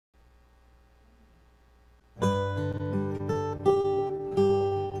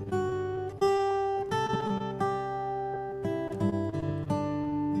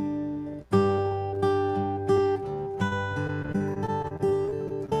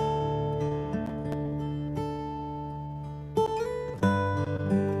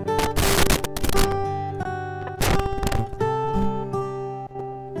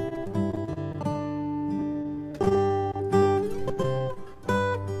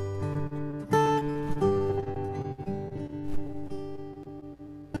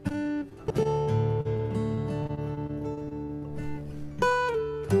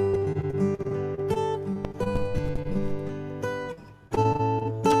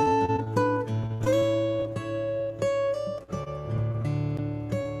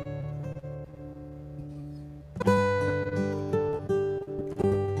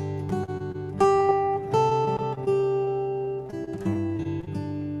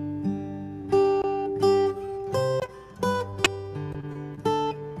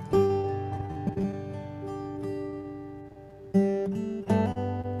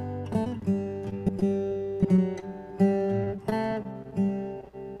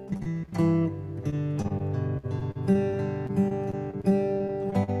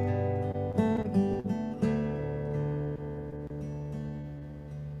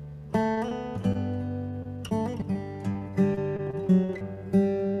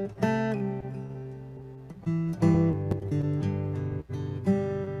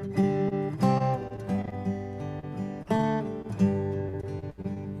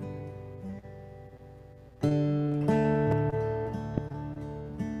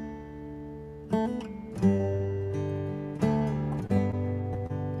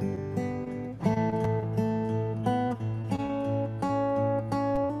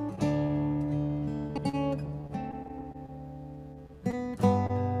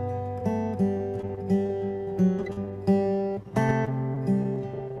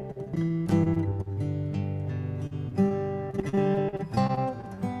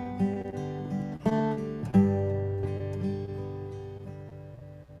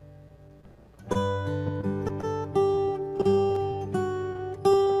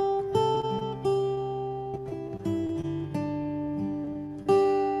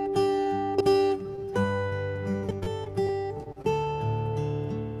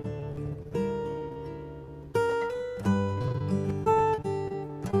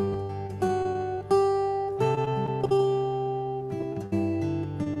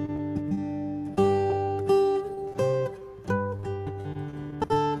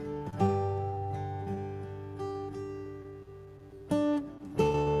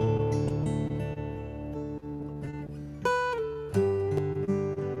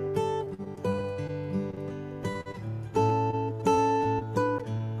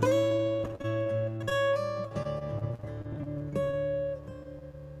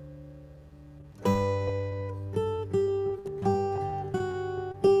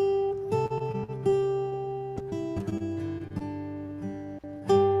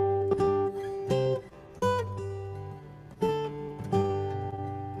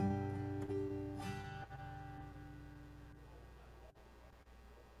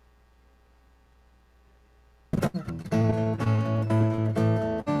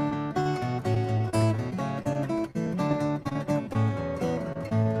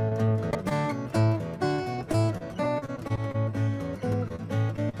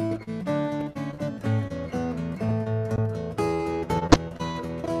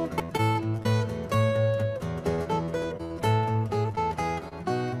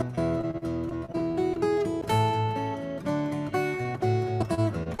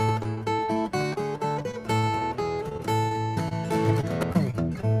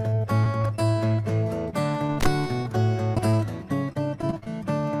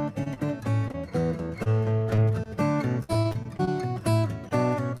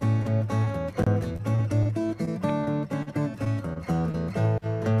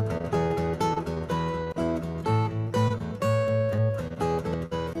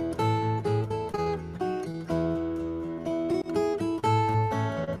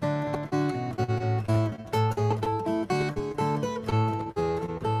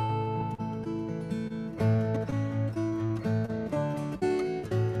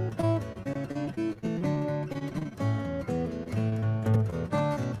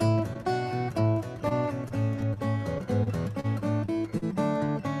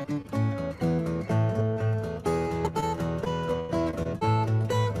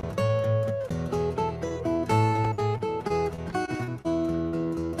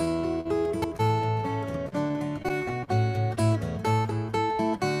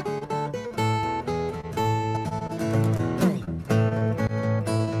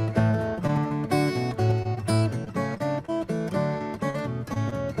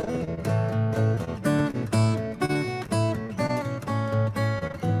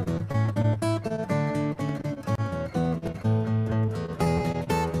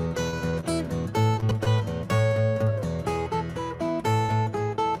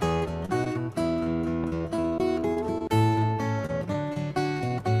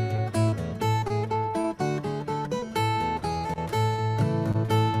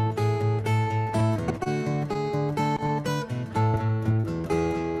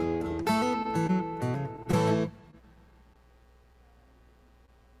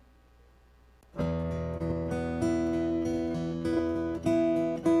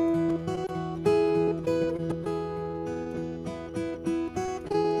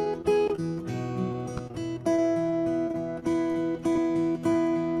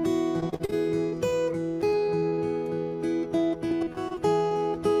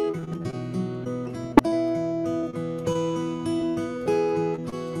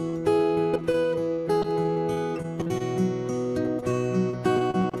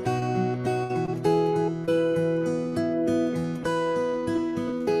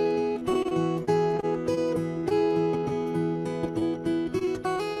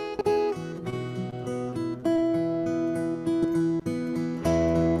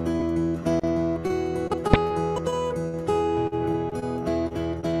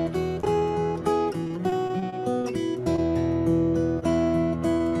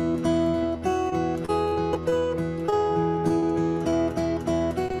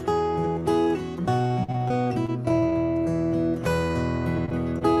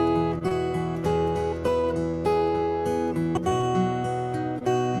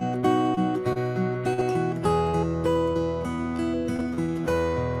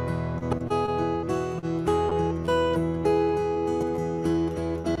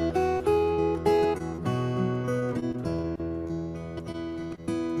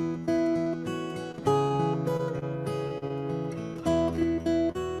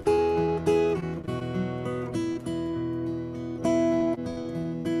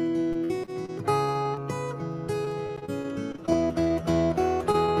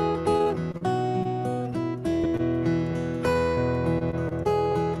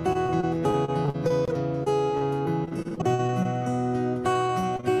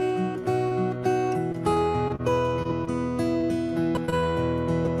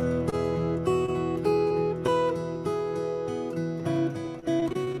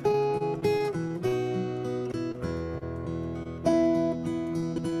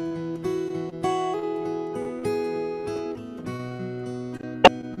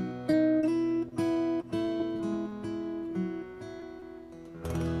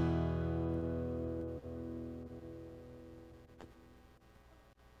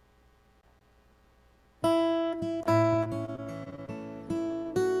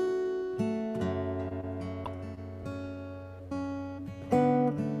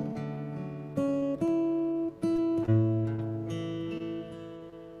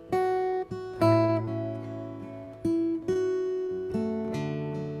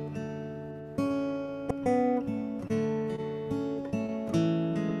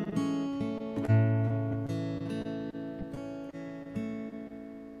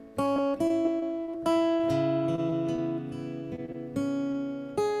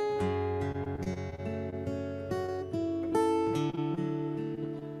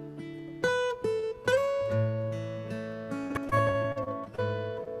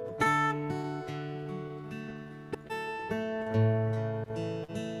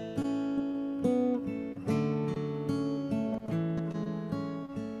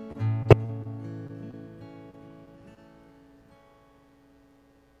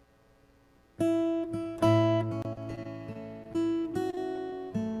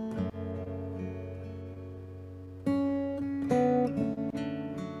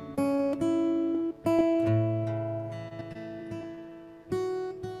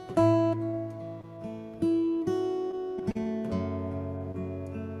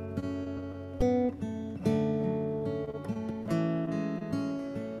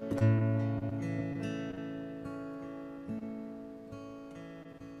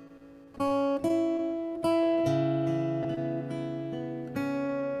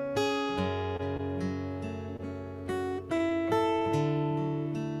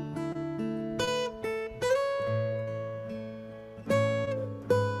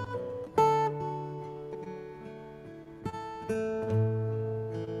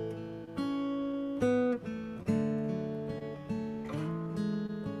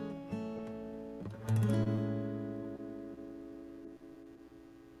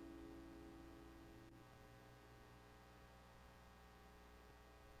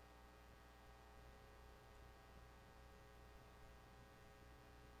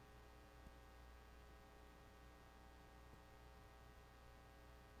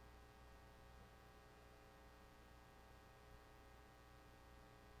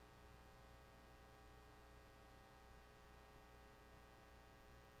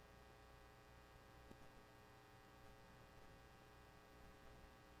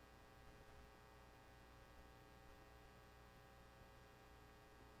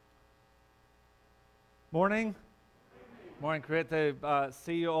Morning. Morning. Great to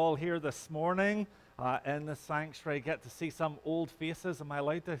see you all here this morning in the sanctuary. Get to see some old faces. Am I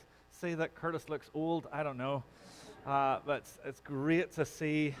allowed to say that Curtis looks old? I don't know. But it's great to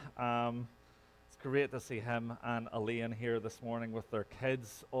see. It's great to see him and Elaine here this morning with their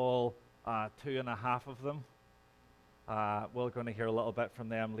kids, all 2.5 of them. We're going to hear a little bit from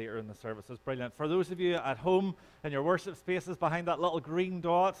them later in the service. It's brilliant. For those of you at home in your worship spaces behind that little green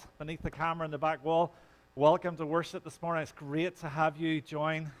dot beneath the camera in the back wall, welcome to worship this morning. It's great to have you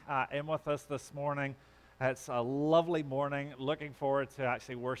join in with us this morning. It's a lovely morning. Looking forward to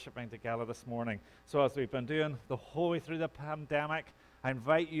actually worshiping together this morning. So as we've been doing the whole way through the pandemic, I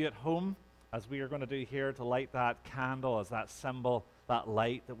invite you at home, as we are going to do here, to light that candle as that symbol, that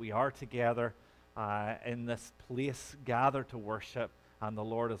light that we are together in this place, gathered to worship, and the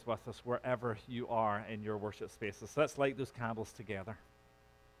Lord is with us wherever you are in your worship spaces. So let's light those candles together.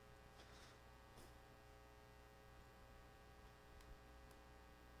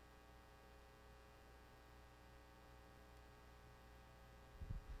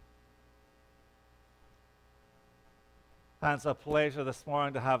 And it's a pleasure this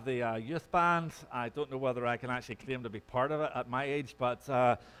morning to have the youth band. I don't know whether I can actually claim to be part of it at my age, but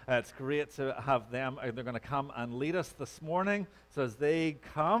it's great to have them. They're going to come and lead us this morning. So as they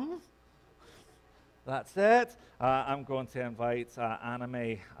come, that's it. I'm going to invite Anna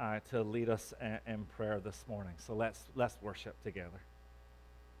May to lead us in prayer this morning. So let's worship together.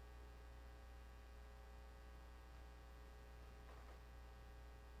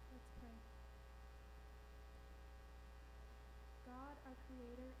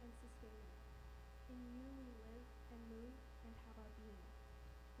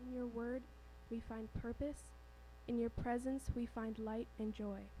 In your word, we find purpose. In your presence, we find light and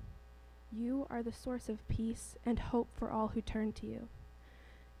joy. You are the source of peace and hope for all who turn to you.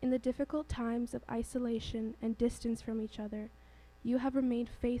 In the difficult times of isolation and distance from each other, you have remained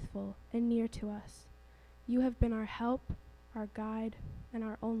faithful and near to us. You have been our help, our guide, and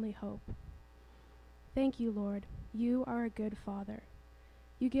our only hope. Thank you, Lord. You are a good Father.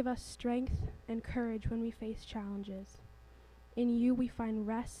 You give us strength and courage when we face challenges. In you we find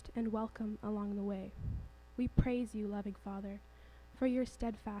rest and welcome along the way. We praise you, loving Father, for your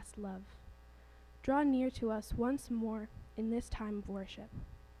steadfast love. Draw near to us once more in this time of worship.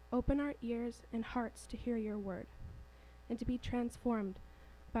 Open our ears and hearts to hear your word and to be transformed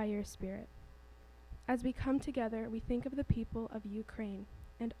by your Spirit. As we come together, we think of the people of Ukraine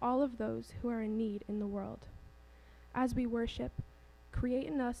and all of those who are in need in the world. As we worship, create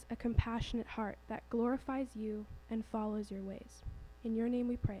in us a compassionate heart that glorifies you and follows your ways. In your name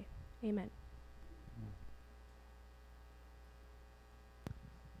we pray. Amen.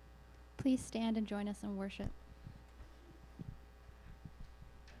 Please stand and join us in worship.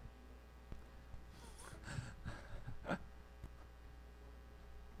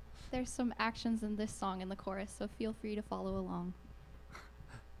 There's some actions in this song in the chorus, so feel free to follow along.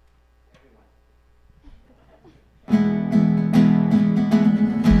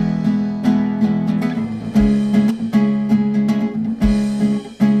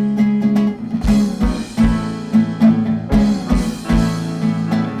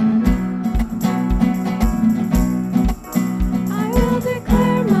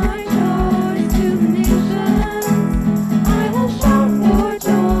 Shout for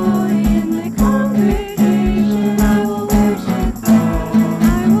joy in the congregation. I will worship.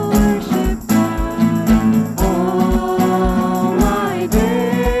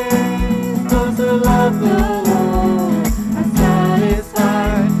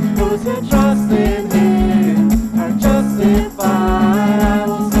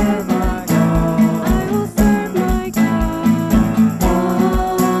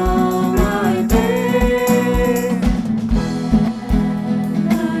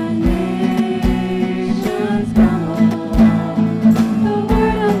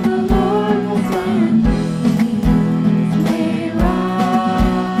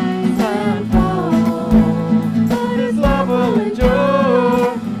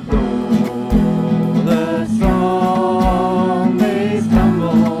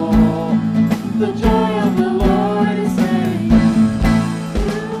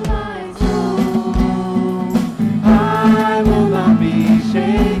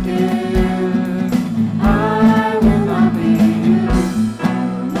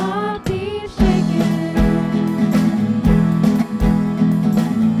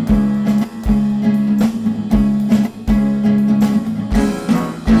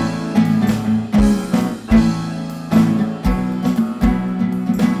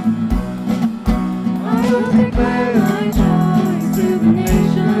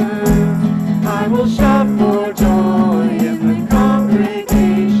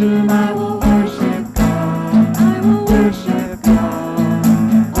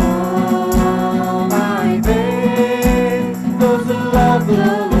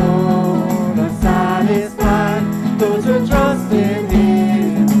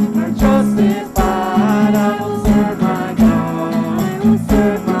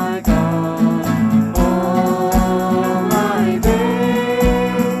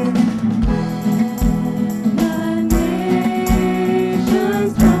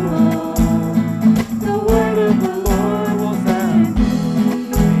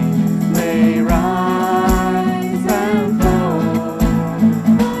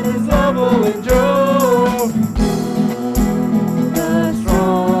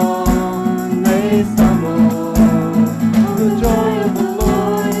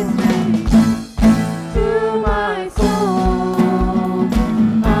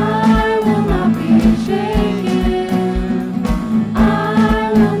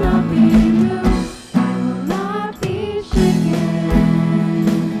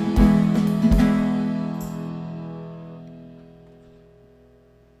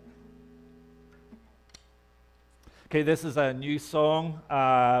 Okay, this is a new song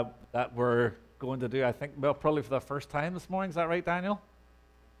that we're going to do, I think, well, probably for the first time this morning. Is that right, Daniel?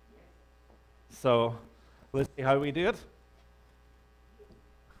 So let's see how we do it.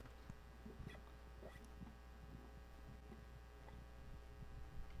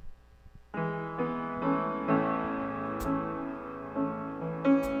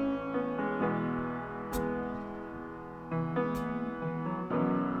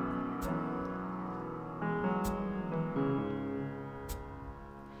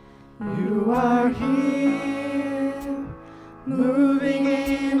 You are here, moving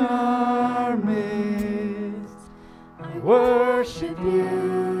in our midst. I worship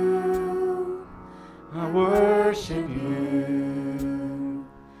you, I worship you.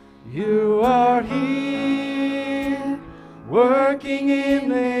 You are here, working in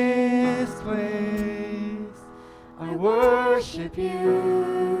this place. I worship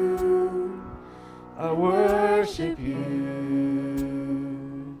you, I worship you.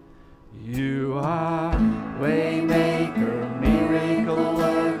 You are waymaker, miracle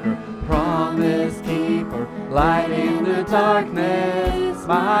worker, promise keeper, light in the darkness.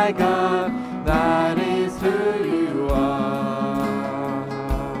 My God, that is who you are.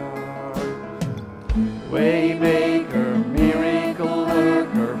 Waymaker, miracle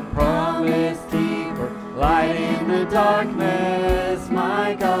worker, promise keeper, light in the darkness.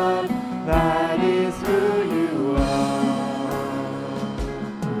 My God, that is who you are.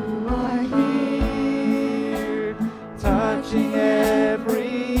 Touching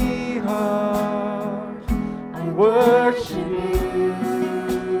every heart, I worship you,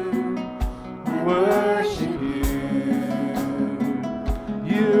 I worship you.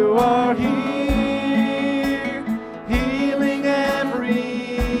 You are here, healing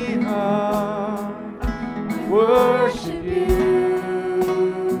every heart. I worship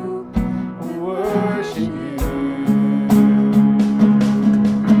you, I worship you.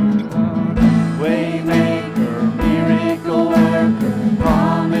 Waymaker, miracle worker,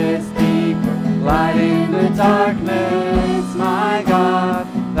 promise keeper, light in the darkness. My God,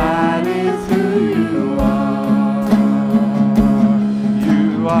 that is who you are.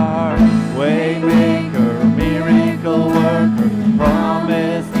 You are waymaker, miracle worker,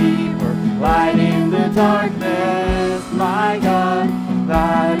 promise keeper, light in the darkness. My God,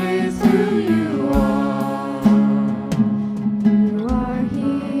 that is who you are. You are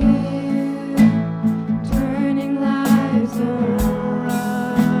here, turning lives around.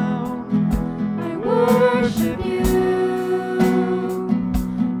 I worship you,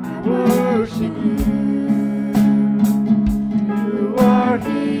 I worship you. You are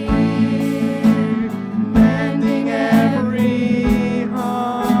here, mending every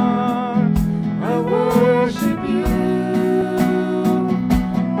heart. I worship you,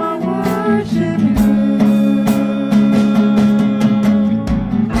 I worship you.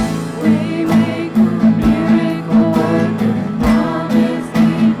 Waymaker, miracle worker, promise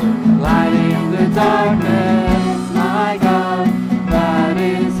keeper, light in the darkness. My God, that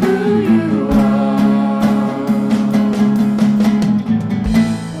is who you are.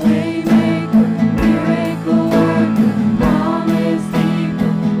 Waymaker, miracle worker, promise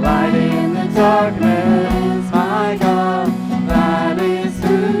keeper, light in the darkness. My God, that is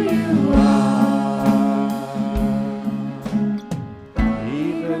who you are.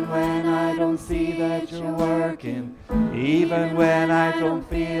 Even when I don't see that you're working, even when I don't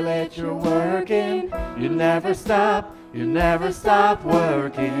feel it you're working, you never stop, you never stop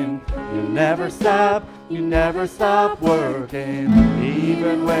working. You never stop, you never stop working.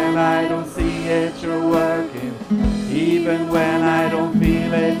 Even when I don't see it you're working, even when I don't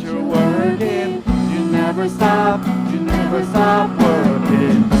feel it you're working. You never stop, you never stop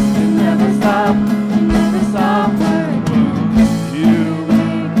working. You never stop, you never stop working. You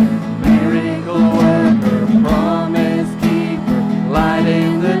miracle worker, promise keeper, light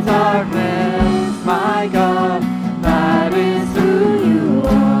in the darkness. My God, that is who you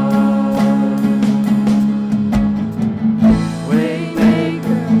are.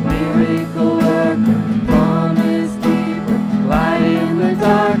 Waymaker, miracle worker, promise keeper, light in the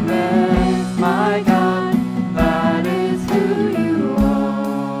darkness. My God, that is who you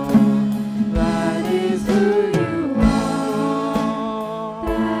are. That is who you are.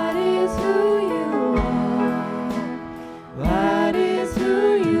 That is who you are. That is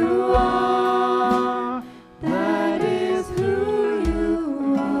who you are. That is who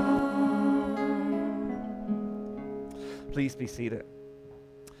you are. Please be seated.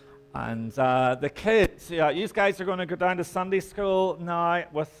 And the kids, you guys are going to go down to Sunday school now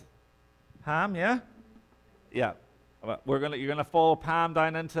with Ham, yeah? Yeah. Well, you're gonna follow Pam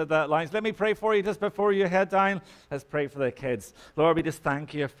down into the lines. Let me pray for you just before you head down. Let's pray for the kids. Lord, we just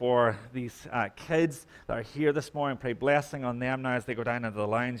thank you for these kids that are here this morning. Pray blessing on them now as they go down into the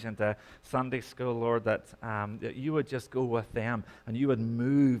lounge into Sunday school, Lord, that you would just go with them and you would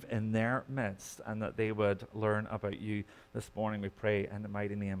move in their midst and that they would learn about you this morning. We pray in the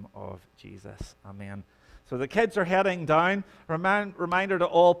mighty name of Jesus. Amen. So the kids are heading down. Reminder to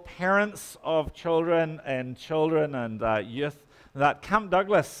all parents of children and youth that Camp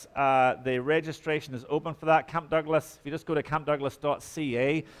Douglas, the registration is open for that. Camp Douglas, if you just go to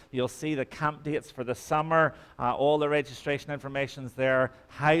campdouglas.ca, you'll see the camp dates for the summer. All the registration information is there.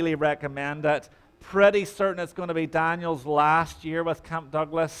 Highly recommend it. Pretty certain it's going to be Daniel's last year with Camp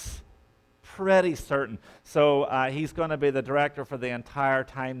Douglas. Pretty certain. So he's going to be the director for the entire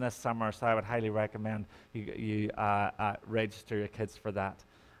time this summer, so I would highly recommend you register your kids for that.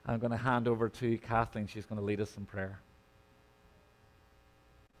 I'm going to hand over to Kathleen. She's going to lead us in prayer.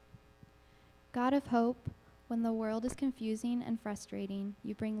 God of hope, when the world is confusing and frustrating,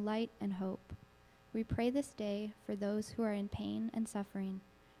 you bring light and hope. We pray this day for those who are in pain and suffering,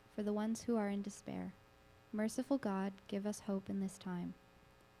 for the ones who are in despair. Merciful God, give us hope in this time.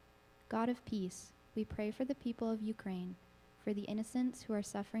 God of peace, we pray for the people of Ukraine, for the innocents who are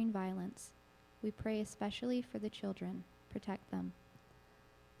suffering violence. We pray especially for the children. Protect them.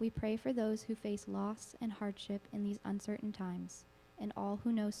 We pray for those who face loss and hardship in these uncertain times, and all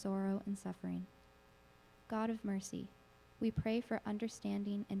who know sorrow and suffering. God of mercy, we pray for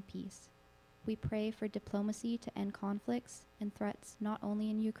understanding and peace. We pray for diplomacy to end conflicts and threats not only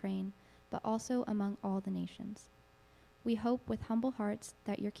in Ukraine, but also among all the nations. We hope with humble hearts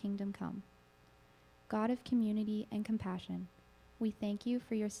that your kingdom come. God of community and compassion, we thank you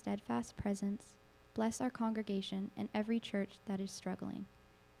for your steadfast presence. Bless our congregation and every church that is struggling.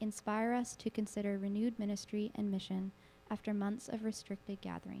 Inspire us to consider renewed ministry and mission after months of restricted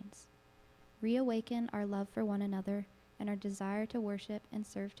gatherings. Reawaken our love for one another and our desire to worship and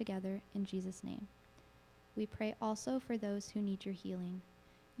serve together in Jesus' name. We pray also for those who need your healing.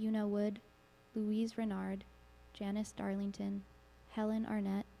 Una Wood, Louise Renard, Janice Darlington, Helen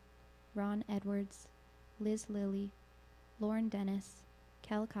Arnett, Ron Edwards, Liz Lilly, Lauren Dennis,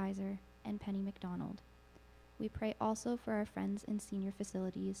 Kel Kaiser, and Penny McDonald. We pray also for our friends in senior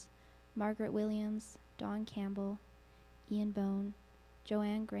facilities, Margaret Williams, Dawn Campbell, Ian Bone,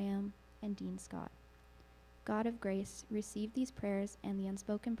 Joanne Graham, and Dean Scott. God of grace, receive these prayers and the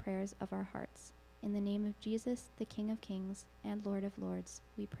unspoken prayers of our hearts. In the name of Jesus, the King of Kings and Lord of Lords,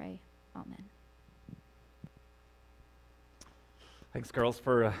 we pray. Amen. Thanks, girls,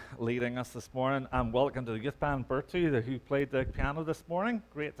 for leading us this morning. And welcome to the youth band, Bertu, who played the piano this morning.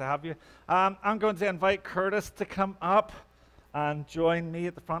 Great to have you. I'm going to invite Curtis to come up and join me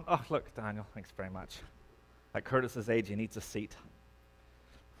at the front. Oh, look, Daniel, thanks very much. At Curtis's age, he needs a seat.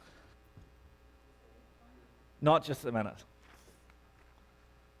 Not just a minute.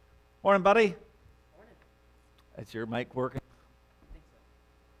 Morning, buddy. Morning. Is your mic working? I think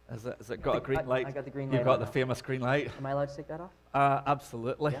so. Has it got a green light? I got the green light. You've got on the now. famous green light? Am I allowed to take that off?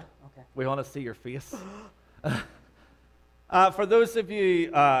 Absolutely. Yeah? Okay. We want to see your face. For those of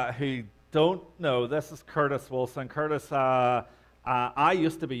you who don't know, this is Curtis Wilson. Curtis, I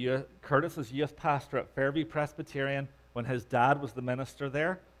used to be Curtis's youth pastor at Fairview Presbyterian when his dad was the minister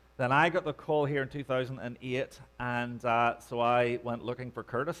there. Then I got the call here in 2008, and so I went looking for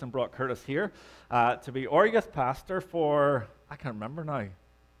Curtis and brought Curtis here to be our youth pastor for, I can't remember now,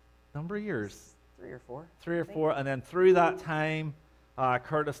 number of years. 3 or 4. 3 or 4, and then through that time,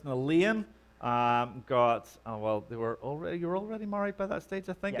 Curtis and Elaine got, well, you were already married by that stage,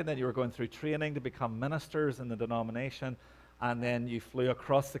 I think, Yeah. and then you were going through training to become ministers in the denomination, and then you flew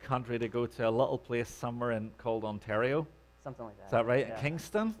across the country to go to a little place somewhere called Ontario. Something like that. Is that right? Yeah.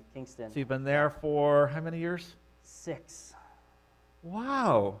 Kingston? Kingston. So you've been there for how many years? 6.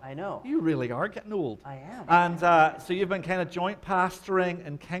 Wow. I know. You really are getting old. I am. And so you've been kind of joint pastoring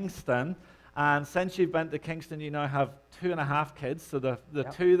in Kingston, and since you've been to Kingston, you now have 2.5 kids. So the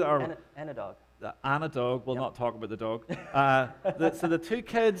Yep. two that are And a dog. and a dog. We'll Yep. not talk about the dog. So the 2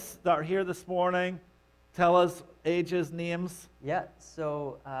 kids that are here this morning, tell us ages, names. Yeah,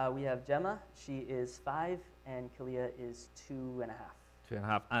 so we have Gemma. She is 5, and Kalia is 2.5.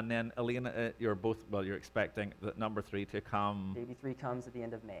 2.5. And then Elena, you're expecting that number 3 to come. Baby 3 comes at the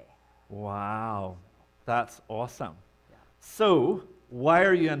end of May. Wow. That's awesome. Yeah. So, why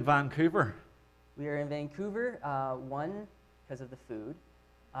are you in Vancouver? We are in Vancouver, 1, because of the food.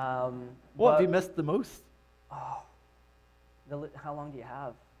 What have you missed the most? Oh, how long do you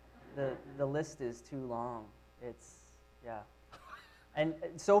have? The list is too long. Yeah. And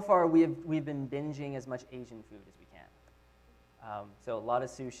so far we've been binging as much Asian food as we can. So a lot of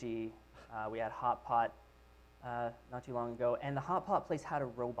sushi. We had hot pot not too long ago, and the hot pot place had a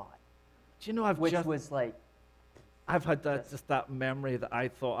robot, Do you know which was like, I've had just that memory that I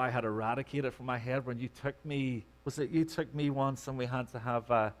thought I had eradicated from my head when you took me. Was it you took me once and we had to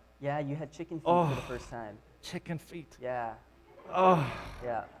have yeah, you had chicken feet Oh. for the first time. chicken feet? Yeah, Oh,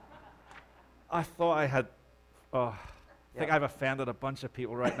 yeah. I thought I had. Oh, I think Yeah. I've offended a bunch of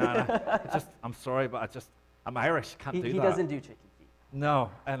people right now. And I'm sorry, but I'm Irish. Can't do He that. doesn't do chicken feet. No.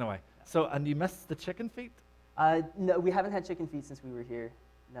 Anyway, so and you missed the chicken feet? No, we haven't had chicken feet since we were here.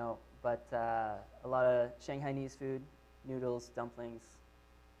 No, but a lot of Shanghainese food, noodles, dumplings,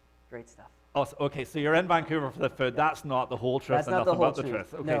 great stuff. Oh, okay. So you're in Vancouver for the food. That's not the whole truth That's and not the nothing whole but the truth.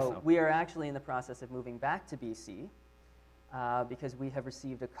 truth. Okay, No, so we are actually in the process of moving back to BC because we have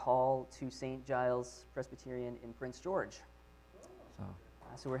received a call to St. Giles Presbyterian in Prince George. so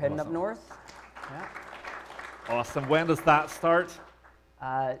So we're heading Awesome. up north. Yeah. awesome. When does that start?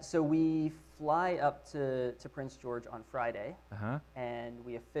 So we fly up to Prince George on Friday, Uh-huh. and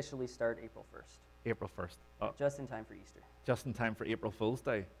we officially start April 1st, April 1st. Oh, just in time for Easter. just in time for April Fool's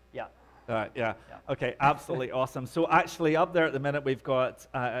Day. Yeah. Yeah. Yeah. Okay, absolutely awesome. So actually, up there at the minute, we've got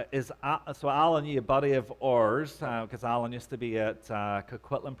so Alan, you a buddy of ours, because Alan used to be at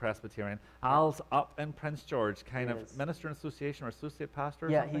Coquitlam Presbyterian. Al's up in Prince George, kind He of is. minister in association or associate pastor. Or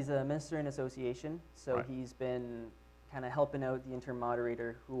Yeah, something? he's a minister in association, so Right. he's been kind of helping out the interim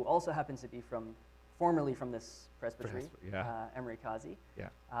moderator, who also happens to be formerly from this presbytery, Yeah. Emery Kazi. Yeah.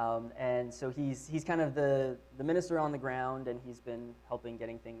 And so he's kind of the minister on the ground, and he's been helping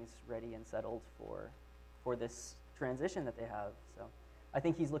getting things ready and settled for this transition that they have. So I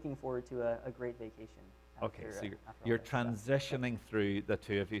think he's looking forward to a great vacation. Okay, after, so you're, after all you're this stuff. transitioning through the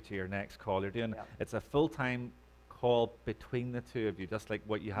two of you to your next call. You're doing Yeah. it's a full-time call between the two of you, just like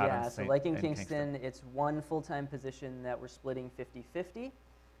what you had Yeah, in so Saint, like in in Kingston, it's one full-time position that we're splitting 50-50,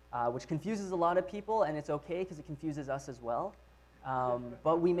 which confuses a lot of people, and it's okay because it confuses us as well.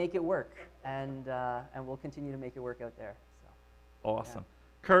 But we make it work, and we'll continue to make it work out there. So. Awesome.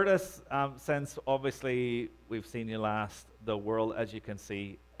 Curtis, since obviously we've seen you last, the world, as you can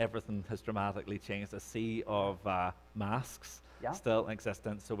see, everything has dramatically changed. A sea of masks Yeah. still in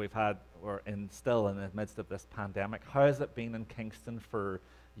existence. So still in the midst of this pandemic. How has it been in Kingston for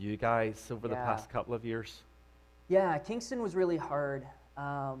you guys over the Yeah. past couple of years? Yeah, Kingston was really hard.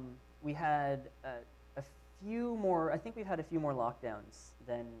 We had a few more. I think we've had a few more lockdowns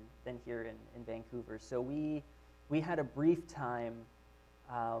than here in Vancouver. So we had a brief time.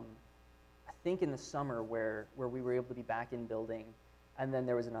 I think in the summer where we were able to be back in building, and then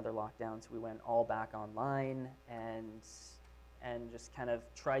there was another lockdown, so we went all back online and just kind of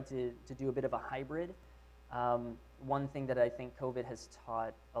tried to do a bit of a hybrid. One thing that I think COVID has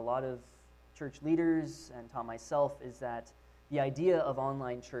taught a lot of church leaders and taught myself is that the idea of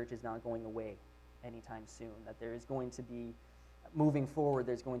online church is not going away anytime soon, that there is going to be, moving forward,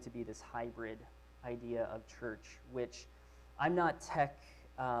 there's going to be this hybrid idea of church, which I'm not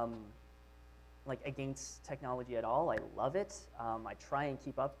against technology at all. I love it. I try and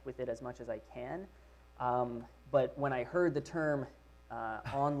keep up with it as much as I can. But when I heard the term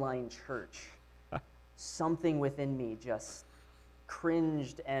online church, something within me just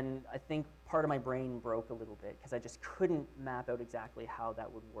cringed, and I think part of my brain broke a little bit because I just couldn't map out exactly how that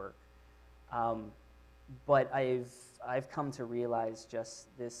would work. But I've come to realize just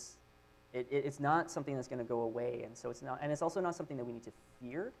this. It's not something that's going to go away, and so it's not, and it's also not something that we need to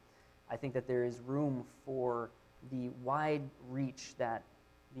fear. I think that there is room for the wide reach that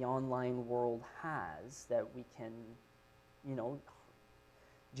the online world has, that we can,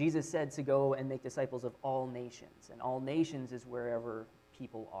 Jesus said to go and make disciples of all nations, and all nations is wherever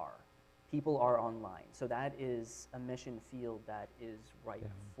people are. People are online, so that is a mission field that is ripe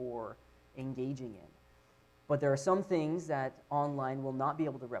for engaging in. But there are some things that online will not be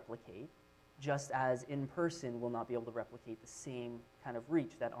able to replicate, just as in person will not be able to replicate the same kind of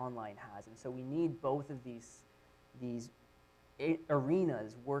reach that online has. And so we need both of these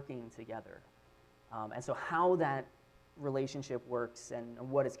arenas working together. And so how that relationship works and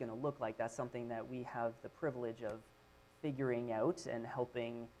what it's going to look like, that's something that we have the privilege of figuring out and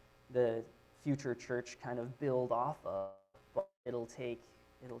helping the future church kind of build off of. But it'll take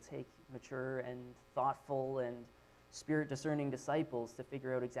mature and thoughtful and spirit discerning disciples to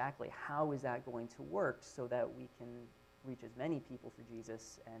figure out exactly how is that going to work so that we can reach as many people for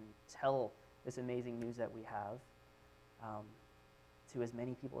Jesus and tell this amazing news that we have to as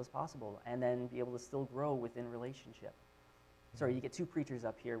many people as possible, and then be able to still grow within relationship. Sorry, you get two preachers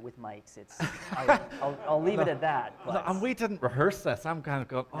up here with mics. I'll leave it at that. No, and we didn't rehearse this. I'm kind of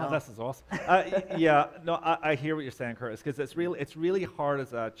going, oh, No. this is awesome. I hear what you're saying, Curtis, because it's really hard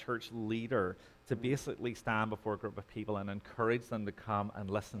as a church leader to basically stand before a group of people and encourage them to come and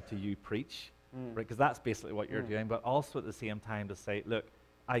listen to you preach, right? Because that's basically what you're doing, but also at the same time to say, look,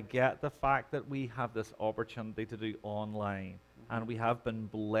 I get the fact that we have this opportunity to do online, and we have been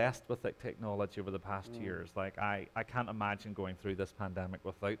blessed with the technology over the past years. Like, I can't imagine going through this pandemic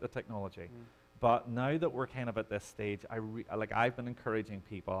without the technology. But now that we're kind of at this stage, I've been encouraging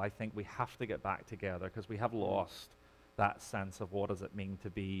people, I think we have to get back together because we have lost that sense of what does it mean to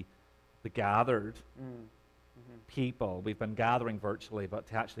be the gathered people. We've been gathering virtually, but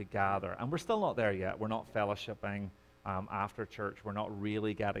to actually gather. And we're still not there yet. We're not fellowshipping after church. We're not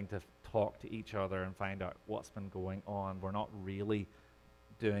really getting to talk to each other and find out what's been going on. We're not really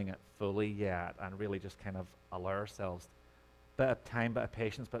doing it fully yet and really just kind of allow ourselves a bit of time, bit of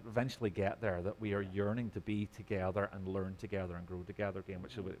patience, but eventually get there, that we are yearning to be together and learn together and grow together again,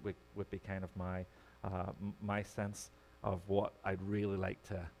 which would be kind of my sense of what I'd really like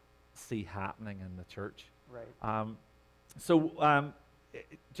to see happening in the church. Right.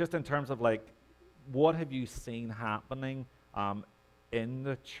 Just in terms of like, what have you seen happening in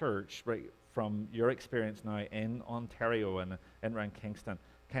the church, right, from your experience now in Ontario and around Kingston,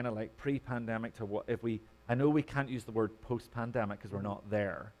 kind of like pre-pandemic to what, I know we can't use the word post-pandemic because we're not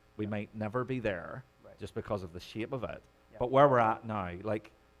there. We might never be there just because of the shape of it. Yeah. But where we're at now,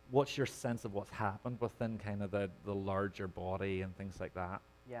 like, what's your sense of what's happened within kind of the larger body and things like that?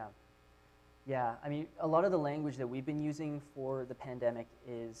 Yeah, I mean, a lot of the language that we've been using for the pandemic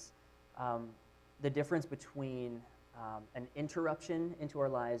is the difference between an interruption into our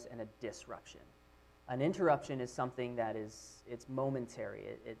lives and a disruption. An interruption is something that it's momentary.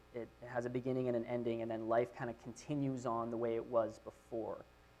 It has a beginning and an ending, and then life kind of continues on the way it was before.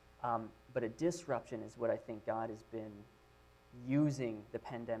 But a disruption is what I think God has been using the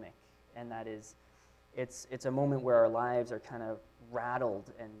pandemic, and that is, it's a moment where our lives are kind of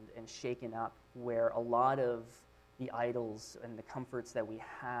rattled and shaken up, where a lot of the idols and the comforts that we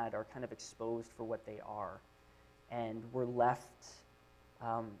had are kind of exposed for what they are. And we're left,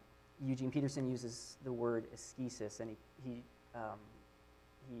 Eugene Peterson uses the word ascesis, and he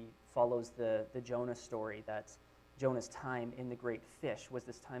follows the Jonah story, that Jonah's time in the great fish was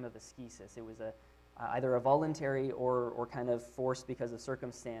this time of ascesis. It was either a voluntary or kind of forced because of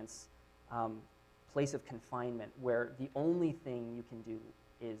circumstance place of confinement, where the only thing you can do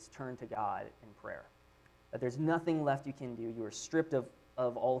is turn to God in prayer. That there's nothing left you can do. You are stripped of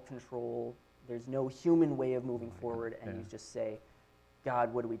all control. There's no human way of moving forward, and you just say,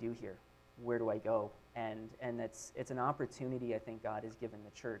 God, what do we do here? Where do I go? And it's an opportunity I think God has given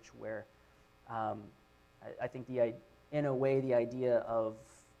the church where I think in a way the idea of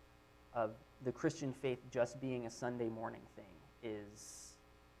the Christian faith just being a Sunday morning thing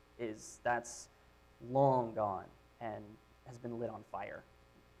that's long gone and has been lit on fire,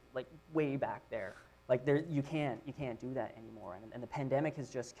 like way back there. Like you can't do that anymore. And the pandemic has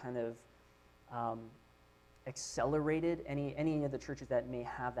just kind of accelerated any of the churches that may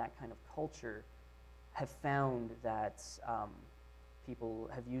have that kind of culture have found that people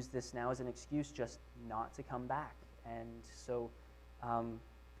have used this now as an excuse just not to come back. And so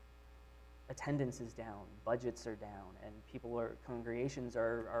attendance is down, budgets are down, and congregations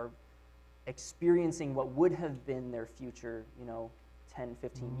are experiencing what would have been their future, 10,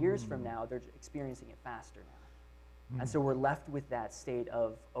 15 years from now. They're experiencing it faster now. And so we're left with that state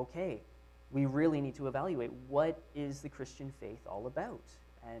of, okay, we really need to evaluate what is the Christian faith all about,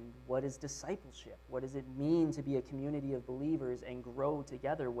 and what is discipleship? What does it mean to be a community of believers and grow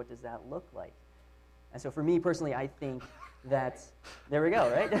together? What does that look like? And so for me personally, I think that, there we go,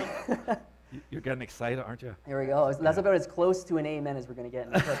 right? You're getting excited, aren't you? There we go. That's about as close to an amen as we're going to get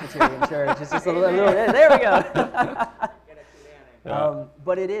in the Presbyterian church. It's just a little, there we go.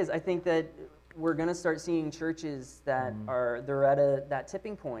 But it is. I think that we're going to start seeing churches that they're at that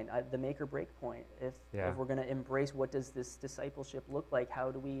tipping point, the make or break point. If we're going to embrace what does this discipleship look like,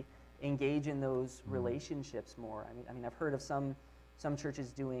 how do we engage in those relationships more? I mean, I've heard of some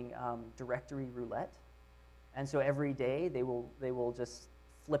churches doing directory roulette, and so every day they will just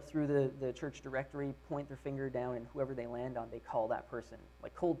flip through the church directory, point their finger down, and whoever they land on, they call that person,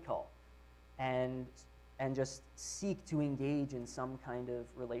 like cold call, and just seek to engage in some kind of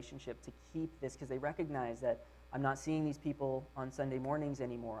relationship to keep this, because they recognize that I'm not seeing these people on Sunday mornings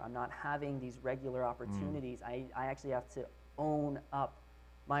anymore. I'm not having these regular opportunities. I actually have to own up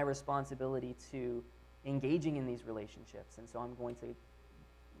my responsibility to engaging in these relationships, and so I'm going to,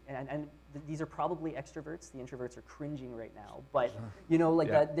 these are probably extroverts. The introverts are cringing right now, but you know, like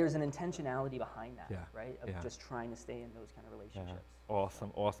that, there's an intentionality behind that, right? Of just trying to stay in those kind of relationships.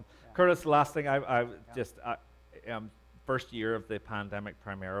 Awesome, awesome. Curtis, last thing I just first year of the pandemic,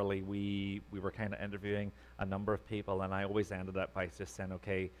 primarily we were kind of interviewing a number of people, and I always ended up by just saying,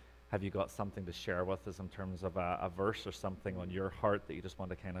 okay, have you got something to share with us in terms of a verse or something on your heart that you just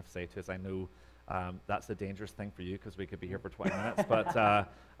want to kind of say to us? I know that's a dangerous thing for you because we could be here for 20 minutes, but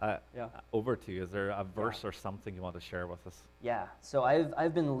over to you. Is there a verse or something you want to share with us? Yeah, so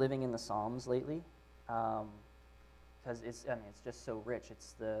I've been living in the Psalms lately, because it's just so rich.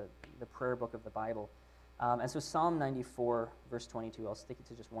 It's the prayer book of the Bible. And so Psalm 94, verse 22, I'll stick it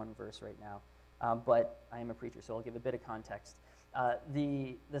to just one verse right now, but I am a preacher, so I'll give a bit of context.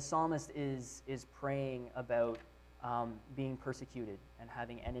 The psalmist is praying about being persecuted and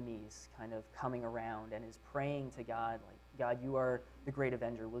having enemies kind of coming around, and is praying to God, like, God, you are the great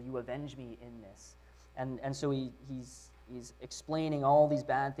avenger. Will you avenge me in this? And so he's explaining all these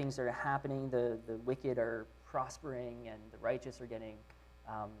bad things that are happening. The wicked are prospering, and the righteous are getting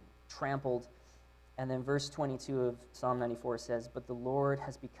trampled. And then verse 22 of Psalm 94 says, "But the Lord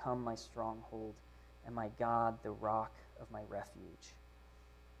has become my stronghold, and my God, the rock of my refuge."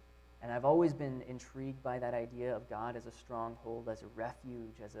 And I've always been intrigued by that idea of God as a stronghold, as a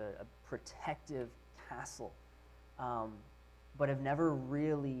refuge, as a protective castle. But I've never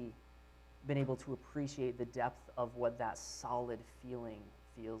really been able to appreciate the depth of what that solid feeling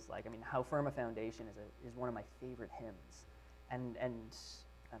feels like. I mean, "How Firm a Foundation" is one of my favorite hymns. And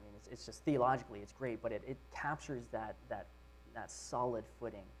I mean, it's just theologically, it's great, but it captures that solid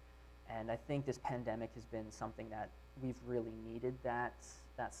footing. And I think this pandemic has been something that we've really needed, that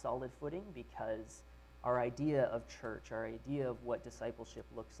solid footing, because our idea of church, our idea of what discipleship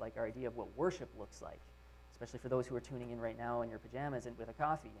looks like, our idea of what worship looks like, especially for those who are tuning in right now in your pajamas and with a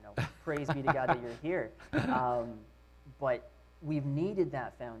coffee, you know, praise be to God that you're here. But we've needed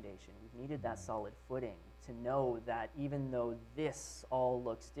that foundation. We've needed that solid footing to know that even though this all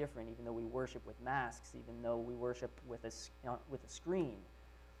looks different, even though we worship with masks, even though we worship with a screen,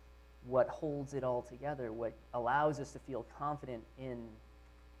 what holds it all together, what allows us to feel confident in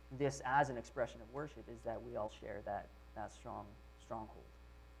this as an expression of worship, is that we all share that stronghold.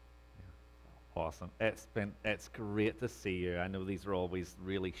 Awesome. It's great to see you. I know these are always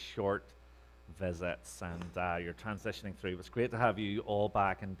really short visits, and you're transitioning through. It's great to have you all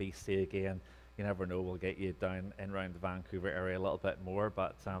back in BC again. You never know, we'll get you down in around the Vancouver area a little bit more,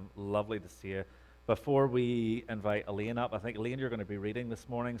 but lovely to see you. Before we invite Elaine up, I think, Elaine, you're going to be reading this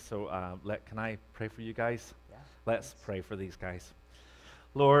morning, so can I pray for you guys? Yeah. Let's pray for these guys.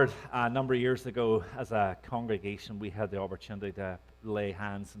 Lord, a number of years ago, as a congregation, we had the opportunity to lay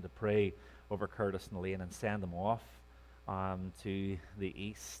hands and to pray over Curtis and Elaine and send them off to the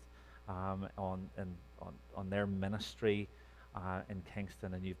east on their ministry in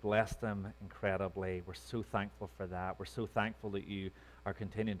Kingston, and you've blessed them incredibly. We're so thankful for that. We're so thankful that you are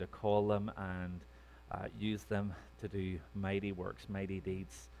continuing to call them and use them to do mighty works, mighty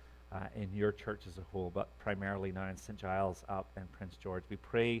deeds in your church as a whole, but primarily now in St. Giles up in Prince George. We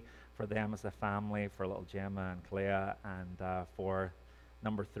pray for them as a family, for little Gemma and Clea, and for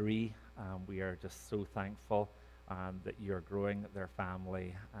number 3. We are just so thankful that you're growing their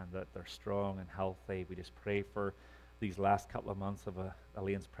family and that they're strong and healthy. We just pray for these last couple of months of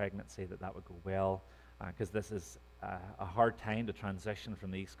Elaine's pregnancy, that would go well, because this is a hard time to transition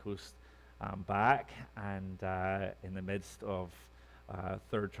from the East Coast back, and in the midst of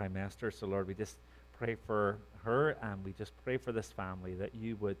third trimester. So Lord, we just pray for her, and we just pray for this family, that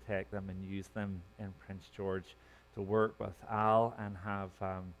you would take them and use them in Prince George to work with Al and have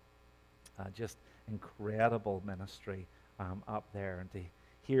just incredible ministry up there. And to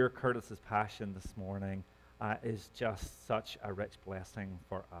hear Curtis's passion this morning is just such a rich blessing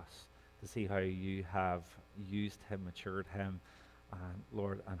for us, to see how you have used him, matured him,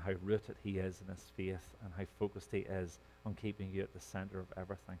 Lord, and how rooted he is in his faith and how focused he is on keeping you at the center of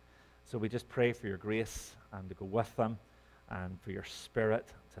everything. So we just pray for your grace and to go with them, and for your Spirit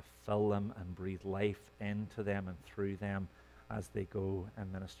to fill them and breathe life into them and through them as they go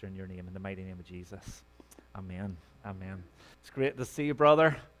and minister in your name, in the mighty name of Jesus. Amen. Amen. It's great to see you,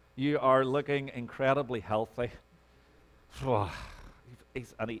 brother. You are looking incredibly healthy. And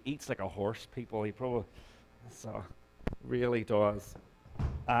he eats like a horse, people. He probably really does.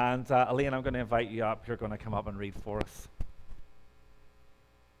 And Elaine, I'm going to invite you up. You're going to come up and read for us.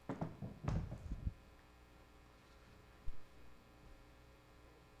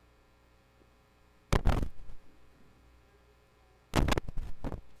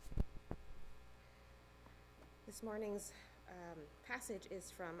 This morning's passage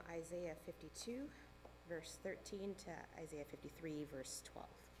is from Isaiah 52, verse 13 to Isaiah 53, verse 12.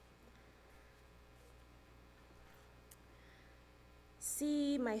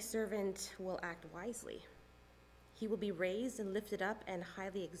 See, my servant will act wisely. He will be raised and lifted up and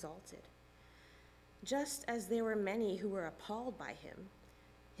highly exalted. Just as there were many who were appalled by him,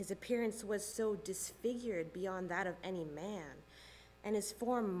 his appearance was so disfigured beyond that of any man, and his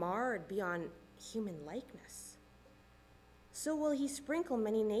form marred beyond human likeness. So will he sprinkle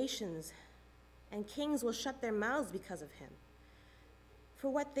many nations, and kings will shut their mouths because of him. For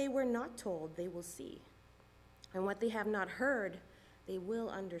what they were not told, they will see, and what they have not heard, they will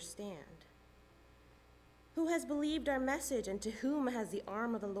understand. Who has believed our message, and to whom has the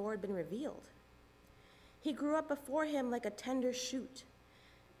arm of the Lord been revealed? He grew up before him like a tender shoot,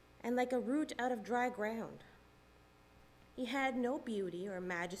 and like a root out of dry ground. He had no beauty or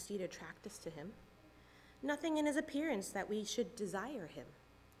majesty to attract us to him, nothing in his appearance that we should desire him.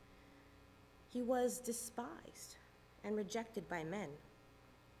 He was despised and rejected by men,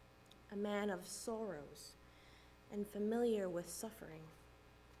 a man of sorrows and familiar with suffering.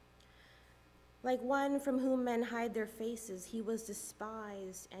 Like one from whom men hide their faces, he was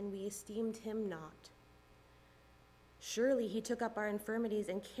despised, and we esteemed him not. Surely he took up our infirmities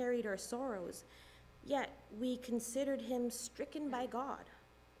and carried our sorrows, yet we considered him stricken by God,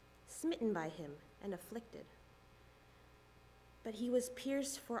 smitten by him, and afflicted. But he was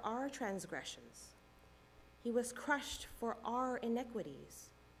pierced for our transgressions. He was crushed for our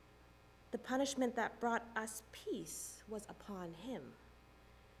iniquities. The punishment that brought us peace was upon him,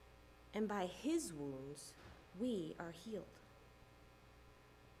 and by his wounds we are healed.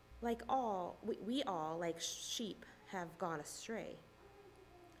 We all, like sheep, have gone astray.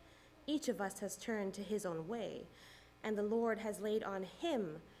 Each of us has turned to his own way, and the Lord has laid on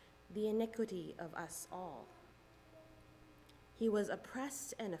him the iniquity of us all. He was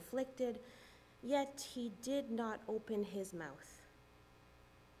oppressed and afflicted, yet he did not open his mouth.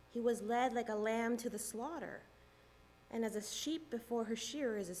 He was led like a lamb to the slaughter, and as a sheep before her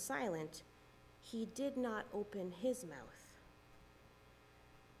shearers is silent, he did not open his mouth.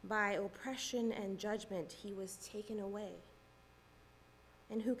 By oppression and judgment he was taken away.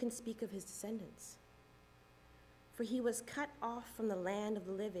 And who can speak of his descendants? For he was cut off from the land of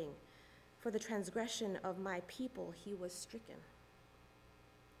the living. For the transgression of my people he was stricken.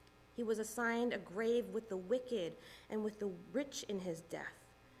 He was assigned a grave with the wicked and with the rich in his death,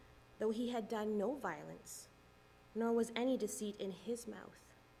 though he had done no violence, nor was any deceit in his mouth.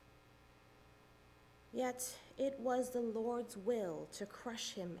 Yet it was the Lord's will to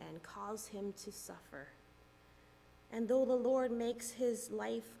crush him and cause him to suffer. And though the Lord makes his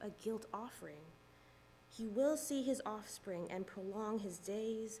life a guilt offering, he will see his offspring and prolong his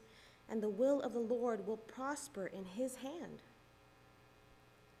days, and the will of the Lord will prosper in his hand.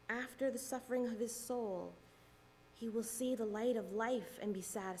 After the suffering of his soul, he will see the light of life and be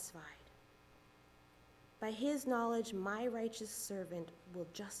satisfied. By his knowledge, my righteous servant will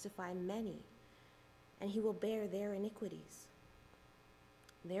justify many, and he will bear their iniquities.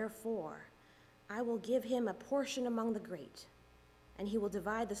 Therefore, I will give him a portion among the great, and he will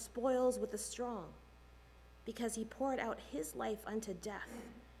divide the spoils with the strong, because he poured out his life unto death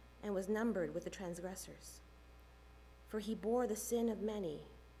and was numbered with the transgressors. For he bore the sin of many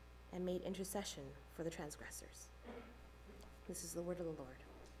and made intercession for the transgressors. This is the word of the Lord.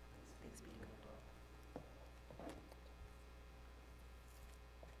 Thanks be to God.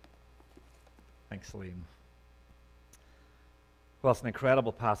 Thanks, Liam. Well, it's an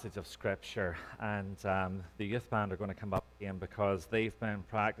incredible passage of Scripture, and the youth band are going to come up again because they've been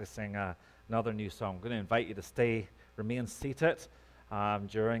practicing another new song. I'm going to invite you to remain seated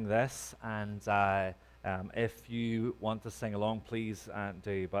during this, and if you want to sing along, please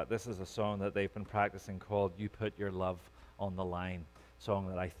do. But this is a song that they've been practicing called "You Put Your Love on the Line," a song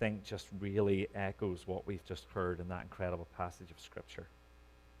that I think just really echoes what we've just heard in that incredible passage of Scripture.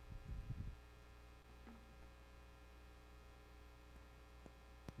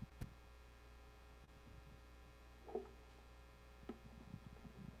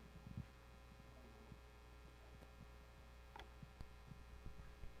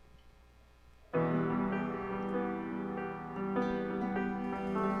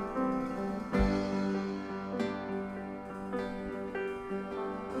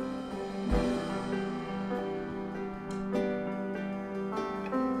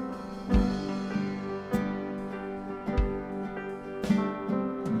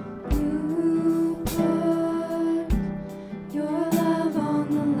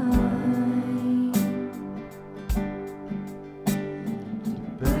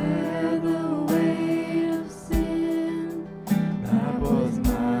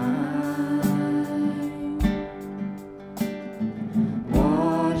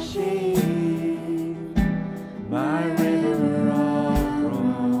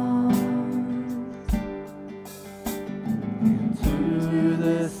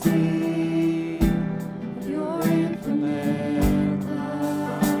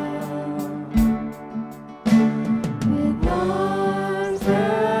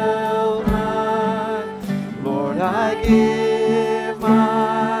 give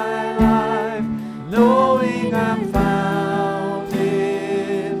my life, knowing I'm found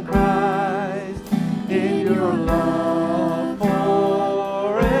in Christ, in your love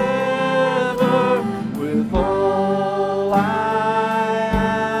forever, with all I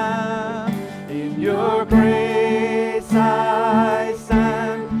am. In your grace I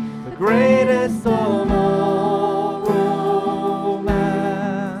stand, the greatest of all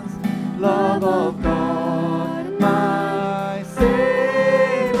romance, love of God, my Savior.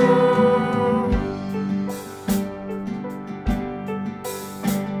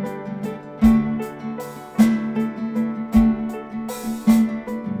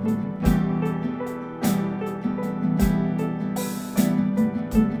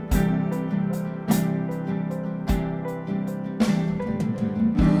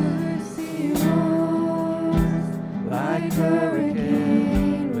 Mercy rolls like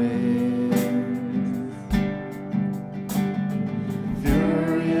hurricane winds,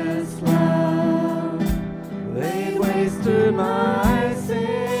 furious love laid waste to my sin.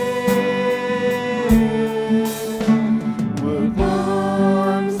 With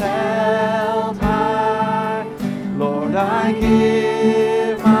arms held high, Lord, I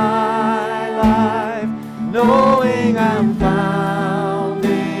give my life, knowing I'm found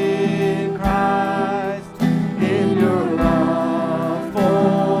in Christ, in your love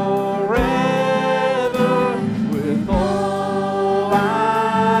forever, with all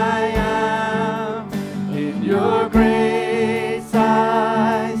I am. In your grace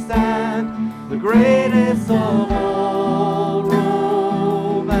I stand, the greatest of all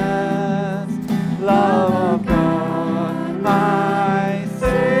romance, love of God, my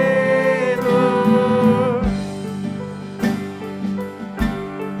Savior.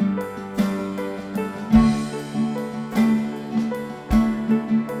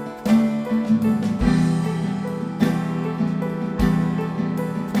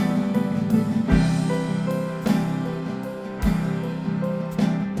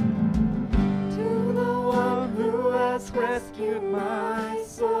 To the one who has rescued my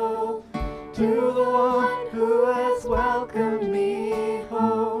soul, to the one who has welcomed me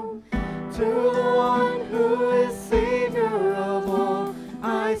home, to the one who is Savior of all,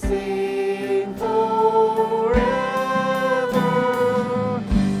 I sing forever.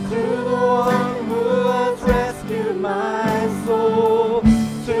 To the one who has rescued my soul,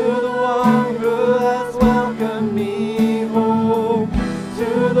 to the one who has welcomed me home,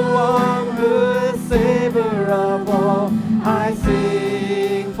 to the one who is Savior of all, I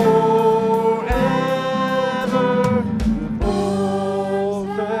sing forever. With all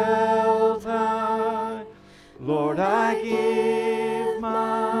felt high, Lord, I give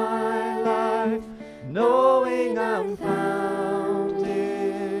my life, knowing I'm found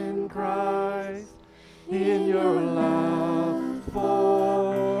in Christ, in your love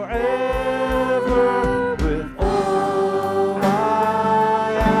forever, with all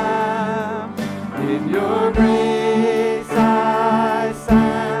I am. In your grace I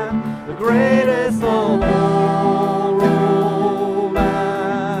stand, the greatest of all romance,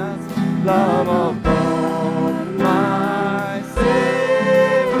 love of God, my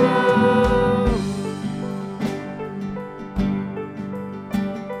Savior.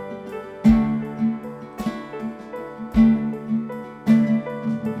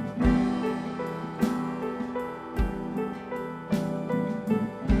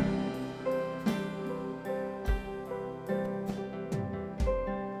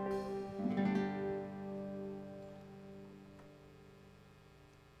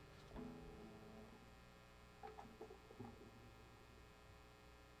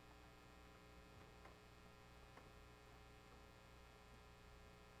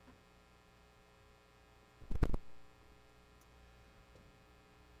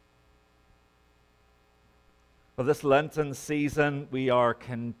 Well, this Lenten season, we are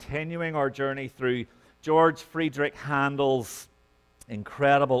continuing our journey through George Friedrich Handel's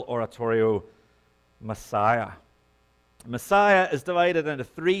incredible oratorio, Messiah. Messiah is divided into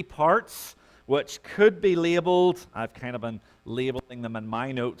three parts, which could be labeled, I've kind of been labeling them in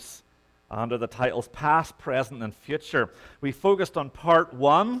my notes, under the titles Past, Present, and Future. We focused on part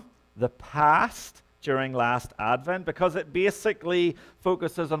one, the past, during last Advent, because it basically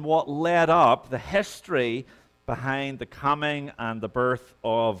focuses on what led up, the history behind the coming and the birth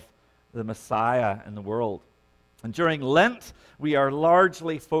of the Messiah in the world. And during Lent, we are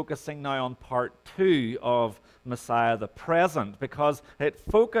largely focusing now on part two of Messiah the present, because it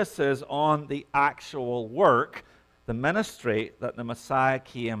focuses on the actual work, the ministry that the Messiah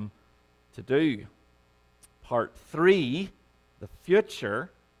came to do. Part three, the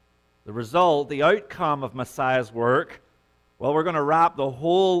future, The result, the outcome of Messiah's work, well, we're going to wrap the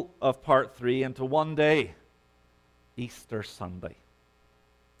whole of part 3 into one day, Easter Sunday.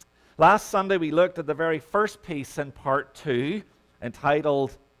 Last Sunday, we looked at the very first piece in part 2,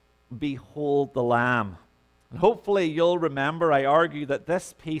 entitled, Behold the Lamb. And hopefully you'll remember I argue that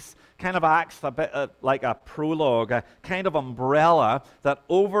this piece kind of acts a bit like a prologue, a kind of umbrella that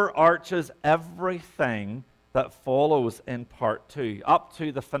overarches everything that follows in part 2, up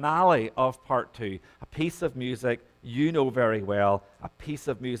to the finale of part 2, a piece of music you know very well, a piece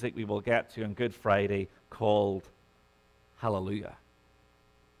of music we will get to on Good Friday called Hallelujah.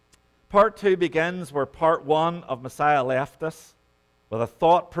 Part 2 begins where part 1 of Messiah left us, with a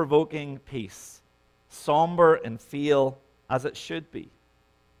thought-provoking piece, somber in feel as it should be.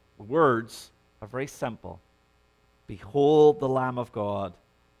 The words are very simple. Behold the Lamb of God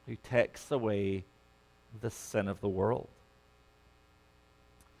who takes away the sin of the world.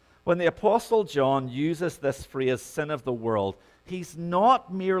 When the Apostle John uses this phrase, sin of the world, he's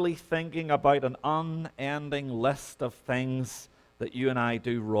not merely thinking about an unending list of things that you and I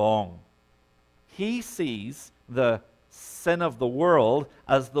do wrong. He sees the sin of the world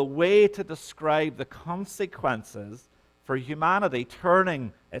as the way to describe the consequences for humanity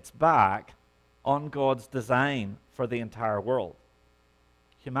turning its back on God's design for the entire world.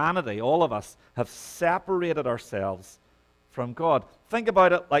 Humanity, all of us, have separated ourselves from God. Think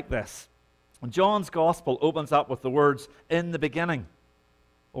about it like this. John's Gospel opens up with the words, in the beginning.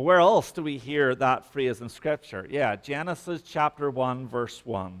 Well, where else do we hear that phrase in Scripture? Yeah, Genesis chapter 1, verse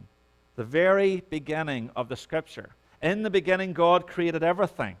 1. The very beginning of the Scripture. In the beginning, God created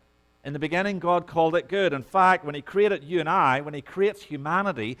everything. In the beginning, God called it good. In fact, when He created you and I, when He creates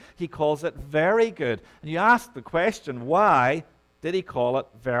humanity, He calls it very good. And you ask the question, why did He call it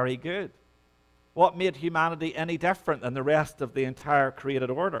very good? What made humanity any different than the rest of the entire created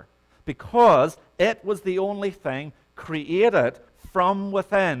order? Because it was the only thing created from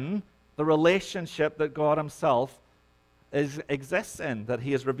within the relationship that God Himself exists in, that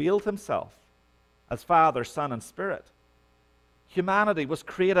He has revealed Himself as Father, Son, and Spirit. Humanity was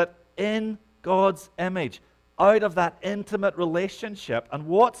created in God's image, out of that intimate relationship. And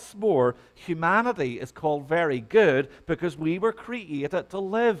what's more, humanity is called very good because we were created to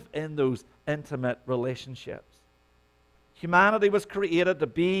live in those intimate relationships. Humanity was created to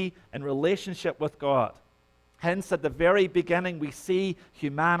be in relationship with God. Hence, at the very beginning, we see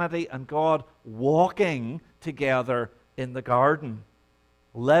humanity and God walking together in the garden,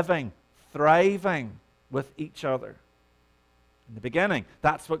 living, thriving with each other. In the beginning,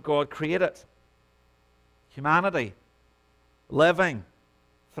 that's what God created. Humanity, living,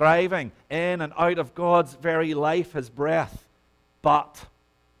 thriving in and out of God's very life, His breath. But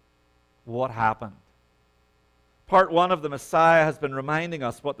what happened? Part 1 of the Messiah has been reminding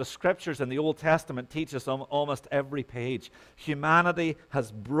us what the Scriptures in the Old Testament teach us on almost every page. Humanity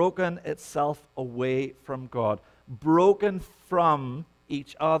has broken itself away from God, broken from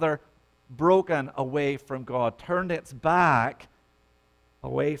each other, broken away from God, turned its back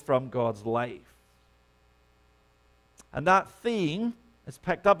away from God's life. And that theme is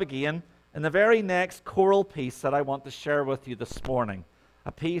picked up again in the very next choral piece that I want to share with you this morning,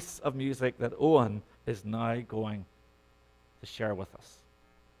 a piece of music that Owen is now going to share with us.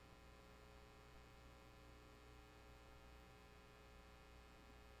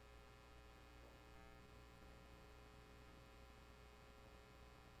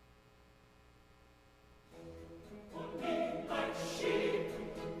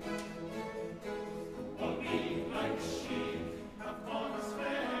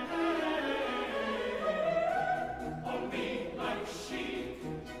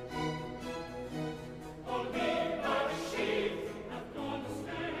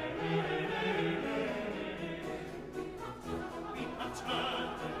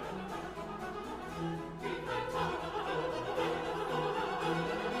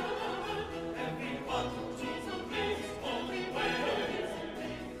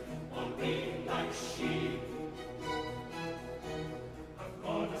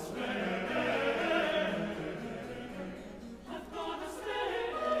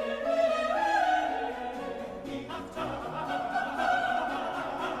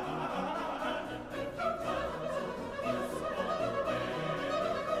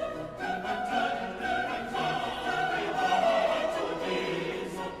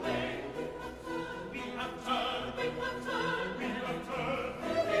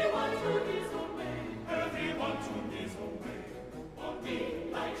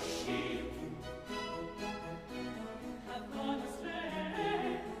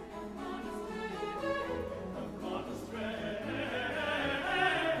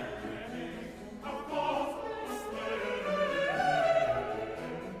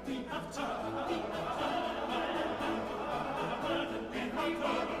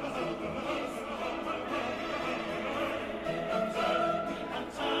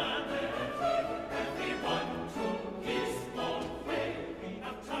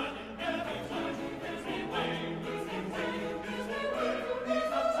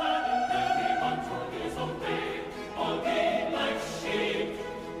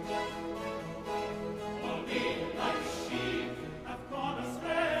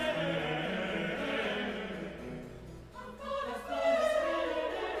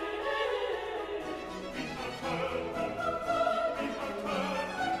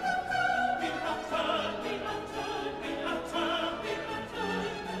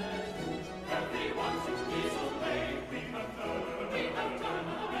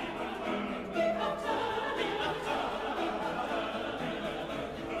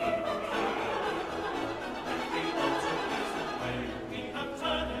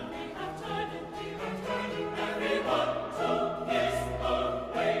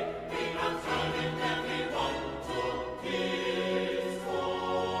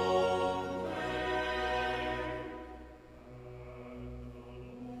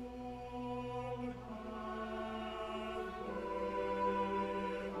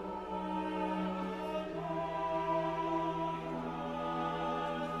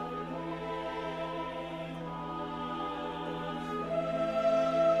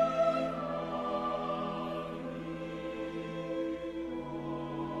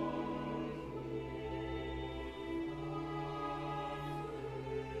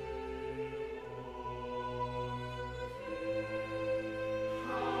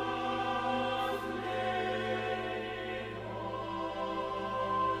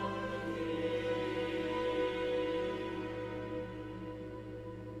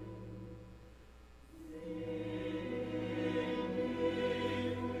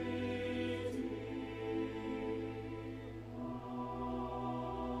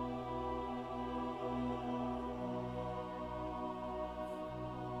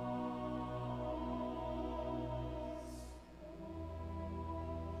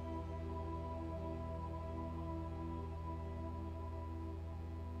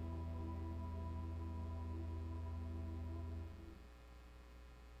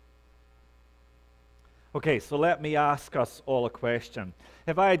 Okay, so let me ask us all a question.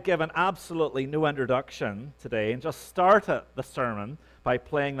 If I had given absolutely no introduction today and just started the sermon by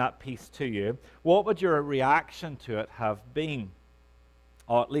playing that piece to you, what would your reaction to it have been?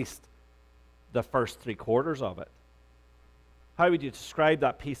 Or at least the first 3/4 of it. How would you describe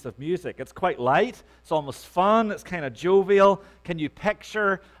that piece of music? It's quite light, it's almost fun, it's kind of jovial. Can you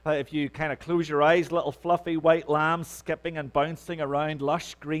picture, if you kind of close your eyes, little fluffy white lambs skipping and bouncing around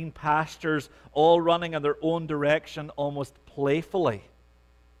lush green pastures, all running in their own direction almost playfully?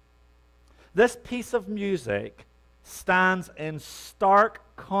 This piece of music stands in stark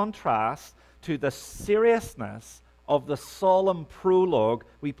contrast to the seriousness of the solemn prologue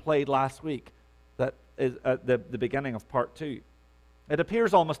we played last week, that is at the beginning of part 2. It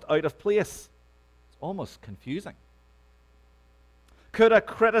appears almost out of place. It's almost confusing. Could a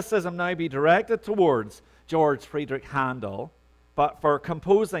criticism now be directed towards George Friedrich Handel, but for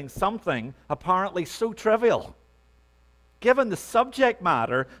composing something apparently so trivial? Given the subject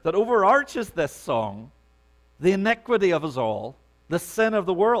matter that overarches this song, the iniquity of us all, the sin of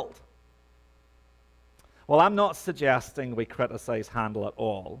the world. Well, I'm not suggesting we criticize Handel at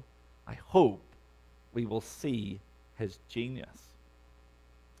all. I hope we will see his genius.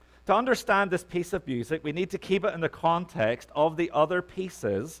 To understand this piece of music, we need to keep it in the context of the other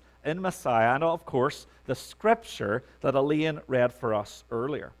pieces in Messiah and, of course, the scripture that Elaine read for us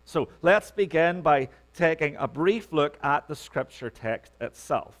earlier. So let's begin by taking a brief look at the scripture text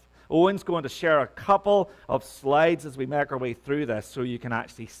itself. Owen's going to share a couple of slides as we make our way through this so you can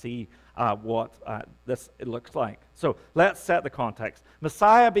actually see what this looks like. So let's set the context.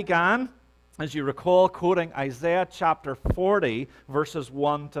 Messiah began, as you recall, quoting Isaiah chapter 40, verses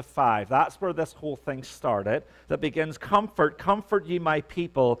 1 to 5. That's where this whole thing started. That begins, "Comfort, comfort ye my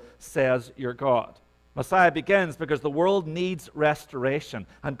people, says your God." Messiah begins because the world needs restoration.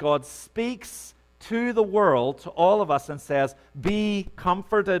 And God speaks to the world, to all of us, and says, "Be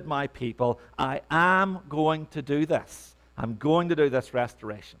comforted, my people. I am going to do this. I'm going to do this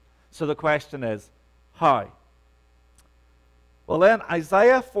restoration." So the question is, how? Well, in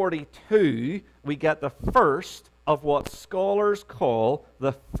Isaiah 42, we get the first of what scholars call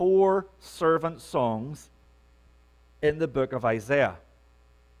the 4 servant songs in the book of Isaiah.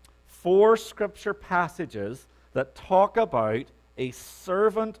 4 scripture passages that talk about a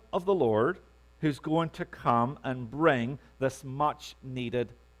servant of the Lord who's going to come and bring this much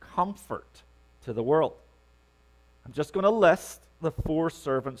needed comfort to the world. I'm just going to list the 4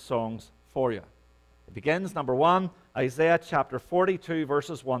 servant songs for you. It begins, number 1, Isaiah chapter 42,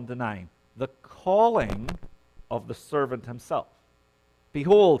 verses 1 to 9. The calling of the servant himself.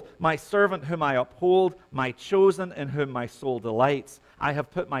 "Behold, my servant whom I uphold, my chosen in whom my soul delights. I have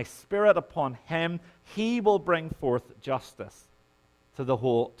put my spirit upon him. He will bring forth justice to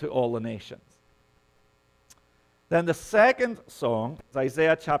all the nations." Then the second song is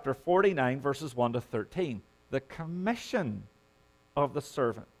Isaiah chapter 49, verses 1 to 13. The commission of the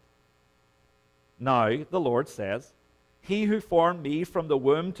servant. "Now, the Lord says, he who formed me from the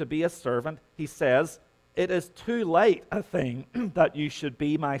womb to be a servant, he says, it is too late a thing that you should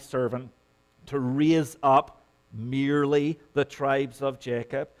be my servant, to raise up merely the tribes of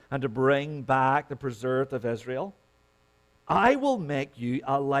Jacob and to bring back the preserved of Israel. I will make you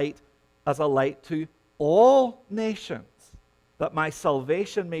a light as a light to all nations, that my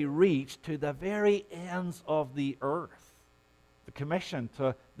salvation may reach to the very ends of the earth." The commission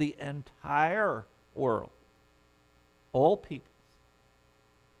to the entire world, all peoples.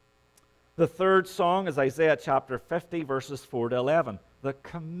 The third song is Isaiah chapter 50, verses 4 to 11. The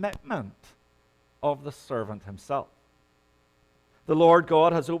commitment of the servant himself. "The Lord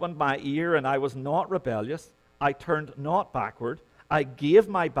God has opened my ear, and I was not rebellious. I turned not backward. I gave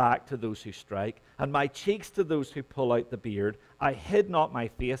my back to those who strike, and my cheeks to those who pull out the beard. I hid not my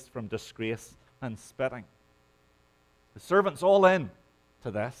face from disgrace and spitting." The servant's all in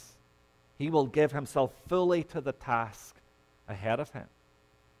to this. He will give himself fully to the task ahead of him.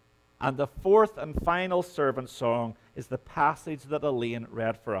 And the fourth and final servant song is the passage that Elaine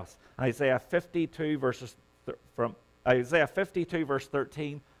read for us. Isaiah 52, from Isaiah 52, verse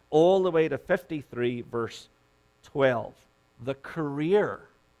 13, all the way to 53, verse 12. The career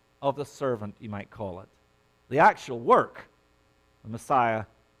of the servant, you might call it. The actual work the Messiah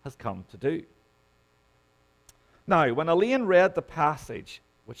has come to do. Now, when Elaine read the passage,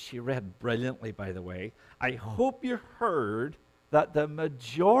 which she read brilliantly, by the way, I hope you heard that the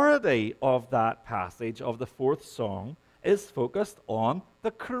majority of that passage of the fourth song is focused on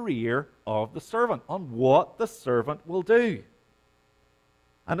the career of the servant, on what the servant will do.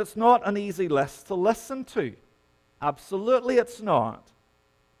 And it's not an easy list to listen to. Absolutely it's not.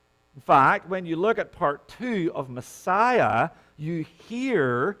 In fact, when you look at part 2 of Messiah, you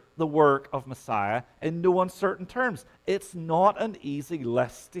hear the work of Messiah in no uncertain terms. It's not an easy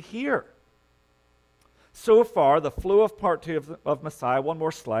list to hear. So far, the flow of part 2 of Messiah, one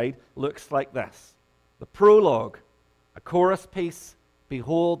more slide, looks like this. The prologue, a chorus piece,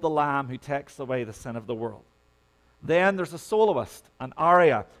 "Behold the Lamb who takes away the sin of the world." Then there's a soloist, an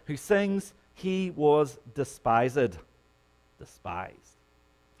aria, who sings, "He was despised." Despised.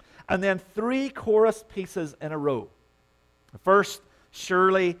 And then 3 chorus pieces in a row. First,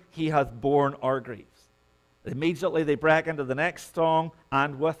 "Surely he hath borne our griefs." Immediately they break into the next song,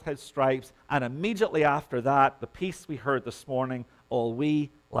 "And with his stripes." And immediately after that, the piece we heard this morning, "All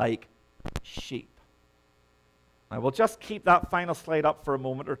we like sheep." Now we'll just keep that final slide up for a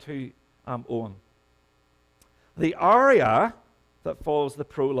moment or two, Owen. The aria that follows the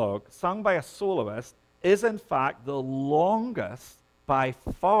prologue, sung by a soloist, is in fact the longest by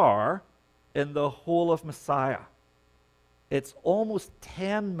far in the whole of Messiah. It's almost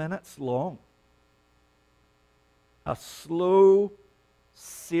 10 minutes long. A slow,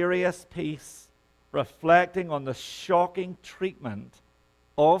 serious piece reflecting on the shocking treatment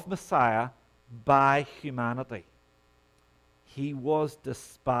of Messiah by humanity. He was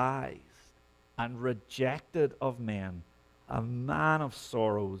despised and rejected of men, a man of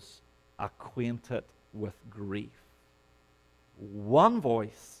sorrows, acquainted with grief. One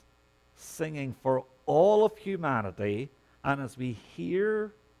voice singing for all of humanity, and as we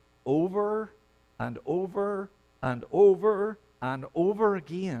hear over and over and over and over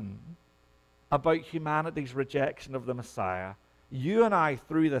again about humanity's rejection of the Messiah, you and I,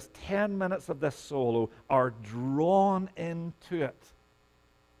 through this 10 minutes of this solo, are drawn into it.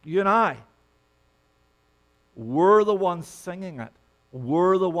 You and I, we're the ones singing it.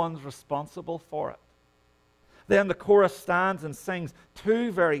 We're the ones responsible for it. Then the chorus stands and sings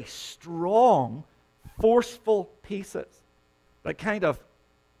 2 very strong, forceful pieces that kind of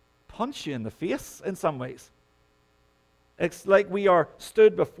punch you in the face in some ways. It's like we are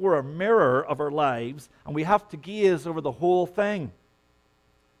stood before a mirror of our lives and we have to gaze over the whole thing.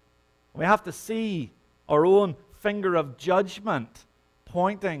 We have to see our own finger of judgment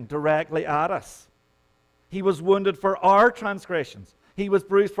pointing directly at us. He was wounded for our transgressions. He was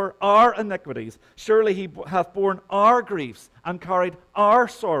bruised for our iniquities. Surely he hath borne our griefs and carried our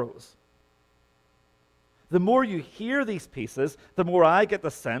sorrows. The more you hear these pieces, the more I get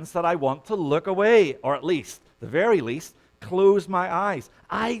the sense that I want to look away, or at least, the very least, close my eyes.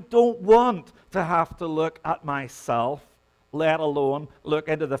 I don't want to have to look at myself, let alone look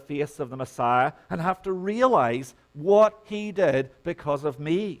into the face of the Messiah and have to realize what he did because of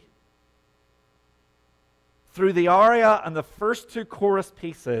me. Through the aria and the first 2 chorus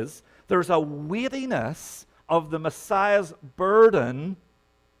pieces, there's a weightiness of the Messiah's burden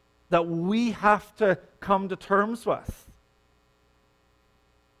that we have to come to terms with.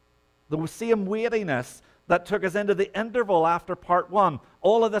 The same weightiness that took us into the interval after part 1.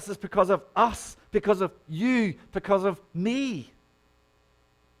 All of this is because of us, because of you, because of me.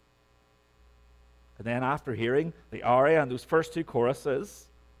 And then after hearing the aria and those first 2 choruses,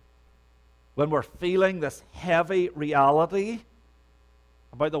 when we're feeling this heavy reality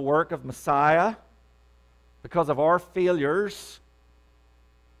about the work of Messiah, because of our failures,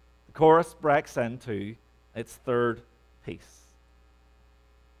 the chorus breaks into its 3rd piece.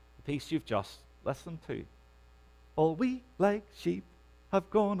 The piece you've just listened to. All we like sheep have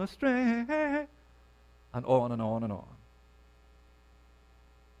gone astray. And on and on and on.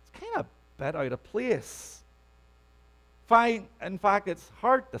 It's kind of a bit out of place. Fine. In fact, it's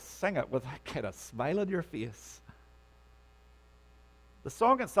hard to sing it with that kind of smile on your face. The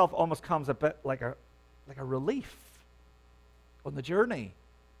song itself almost comes a bit like a relief on the journey.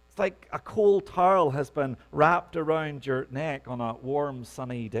 It's like a cold towel has been wrapped around your neck on a warm,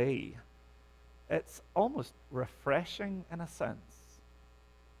 sunny day. It's almost refreshing in a sense.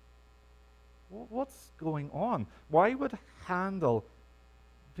 What's going on? Why would Handel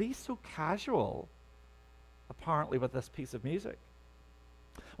be so casual, apparently, with this piece of music?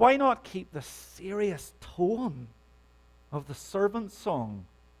 Why not keep the serious tone of the servant song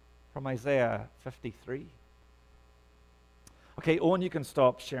from Isaiah 53? Okay, Owen, you can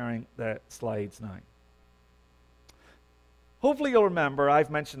stop sharing the slides now. Hopefully you'll remember,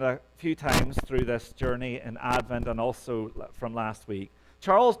 I've mentioned a few times through this journey in Advent and also from last week,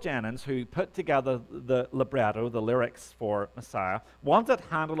 Charles Jennens, who put together the libretto, the lyrics for Messiah, wanted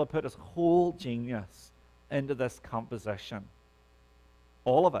Handel to put his whole genius into this composition.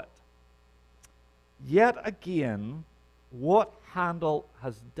 All of it. Yet again, what Handel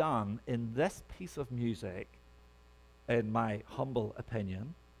has done in this piece of music, in my humble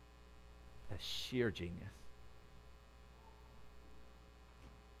opinion, is sheer genius.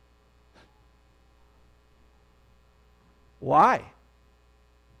 Why?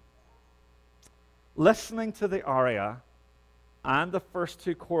 Listening to the aria and the first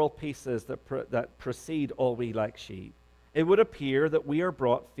two choral pieces that precede All We Like Sheep, it would appear that we are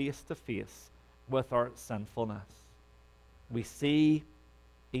brought face to face with our sinfulness. We see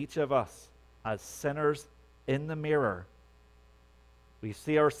each of us as sinners in the mirror. We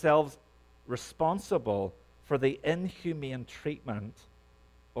see ourselves responsible for the inhumane treatment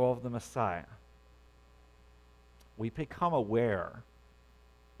of the Messiah. We become aware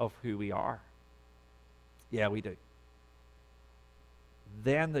of who we are. Yeah, we do.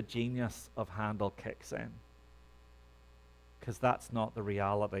 Then the genius of Handel kicks in, because that's not the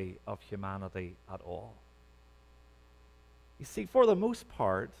reality of humanity at all. You see, for the most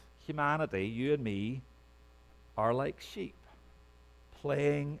part, humanity, you and me, are like sheep,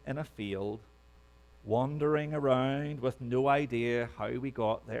 playing in a field, wandering around with no idea how we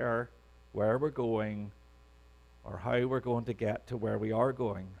got there, where we're going, or how we're going to get to where we are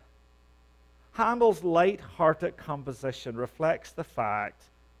going. Handel's light-hearted composition reflects the fact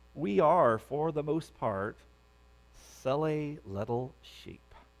we are, for the most part, silly little sheep,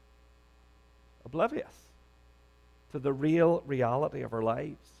 oblivious to the real reality of our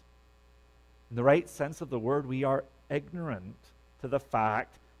lives. In the right sense of the word, we are ignorant to the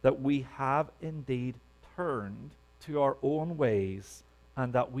fact that we have indeed turned to our own ways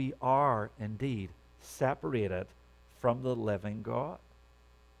and that we are indeed separated from the living God.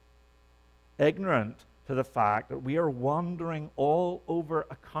 Ignorant to the fact that we are wandering all over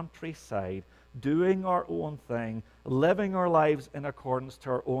a countryside, doing our own thing, living our lives in accordance to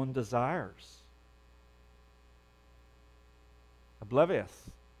our own desires. Oblivious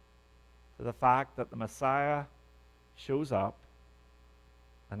to the fact that the Messiah shows up,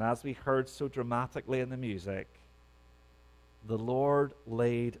 and as we heard so dramatically in the music, the Lord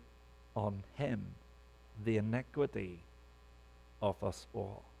laid on him the iniquity of us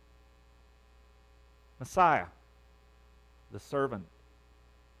all. Messiah, the servant,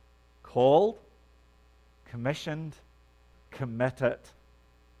 called, commissioned, committed,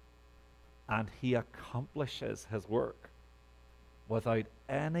 and he accomplishes his work without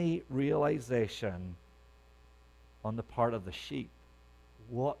any realization on the part of the sheep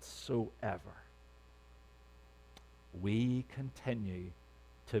whatsoever. We continue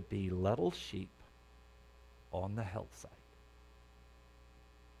to be little sheep on the hillside.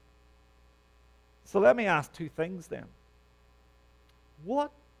 So let me ask two things then.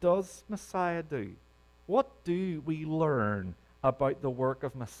 What does Messiah do? What do we learn about the work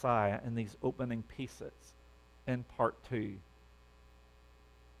of Messiah in these opening pieces in part 2?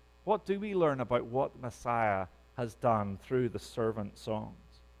 What do we learn about what Messiah has done through the servant songs?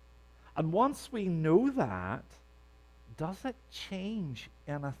 And once we know that, does it change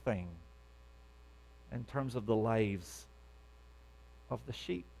anything in terms of the lives of the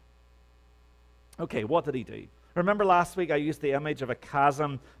sheep? Okay, what did he do? Remember last week I used the image of a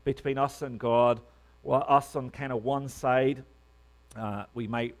chasm between us and God. Well, us on kind of one side, we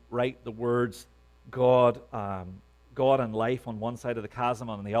might write the words God and life on one side of the chasm.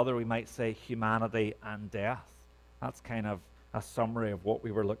 On the other, we might say humanity and death. That's kind of a summary of what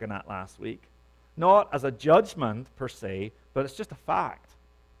we were looking at last week. Not as a judgment per se, but it's just a fact.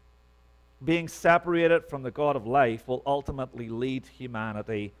 Being separated from the God of life will ultimately lead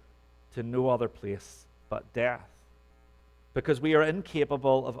humanity to no other place but death, because we are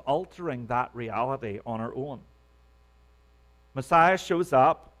incapable of altering that reality on our own. Messiah shows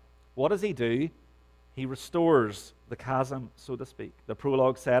up. What does he do? He restores the chasm, so to speak. The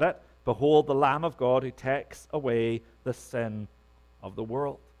prologue said it. Behold the Lamb of God who takes away the sin of the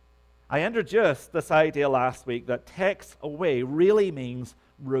world. I introduced this idea last week that takes away really means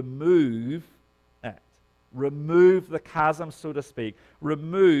remove it. Remove the chasm, so to speak.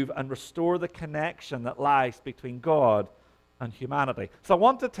 Remove and restore the connection that lies between God and humanity. So I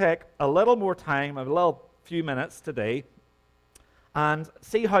want to take a little more time, a little few minutes today, and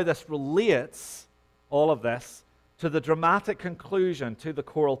see how this relates, all of this, to the dramatic conclusion to the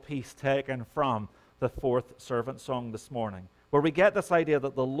choral piece taken from the fourth servant song this morning, where we get this idea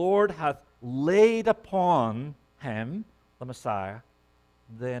that the Lord hath laid upon him, the Messiah,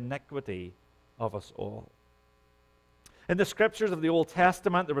 the iniquity of us all. In the scriptures of the Old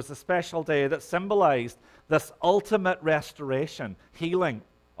Testament, there was a special day that symbolized this ultimate restoration, healing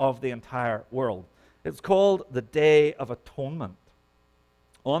of the entire world. It's called the Day of Atonement.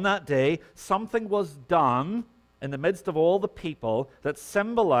 On that day, something was done in the midst of all the people that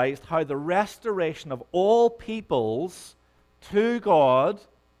symbolized how the restoration of all peoples to God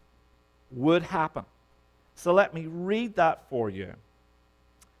would happen. So let me read that for you.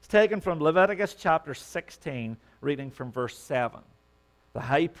 It's taken from Leviticus chapter 16, reading from verse 7. The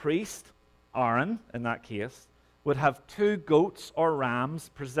high priest, Aaron, in that case, would have 2 goats or rams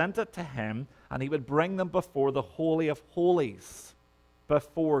presented to him, and he would bring them before the Holy of Holies,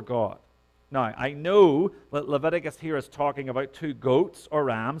 before God. Now, I know that Leviticus here is talking about 2 goats or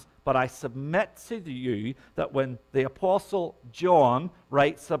rams, but I submit to you that when the Apostle John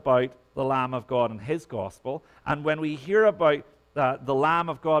writes about the Lamb of God in his gospel, and when we hear about the Lamb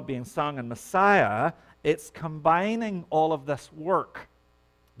of God being sung in Messiah, it's combining all of this work,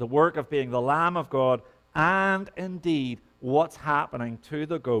 the work of being the Lamb of God, and indeed what's happening to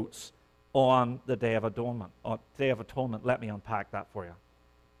the goats on the Day of Atonement. Let me unpack that for you.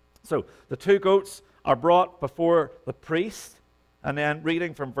 So the 2 goats are brought before the priest, and then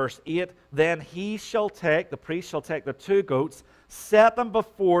reading from verse 8, then the priest shall take the 2 goats, set them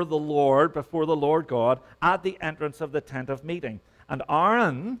before the Lord God, at the entrance of the tent of meeting. And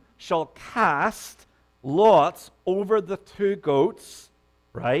Aaron shall cast lots over the 2 goats,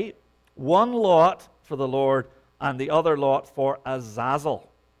 right? 1 lot for the Lord, and the other lot for Azazel.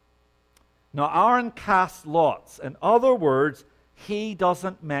 Now Aaron casts lots. In other words, he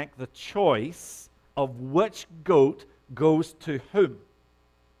doesn't make the choice of which goat goes to whom.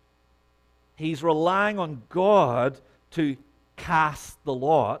 He's relying on God to cast the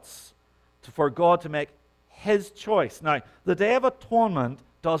lots, for God to make his choice. Now, the Day of Atonement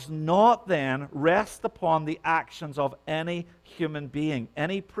does not then rest upon the actions of any human being,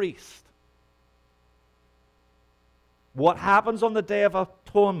 any priest. What happens on the Day of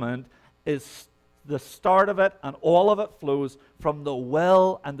Atonement is the start of it, and all of it flows from the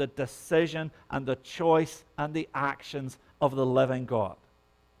will and the decision and the choice and the actions of the living God.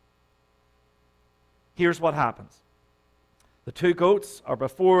 Here's what happens. The 2 goats are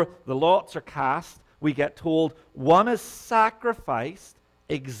before the lots are cast. We get told one is sacrificed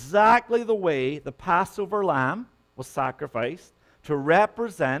exactly the way the Passover lamb was sacrificed to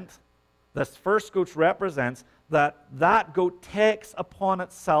represent, this first goat represents that goat takes upon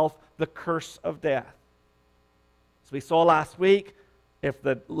itself the curse of death. As we saw last week, if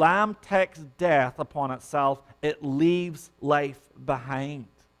the lamb takes death upon itself, it leaves life behind.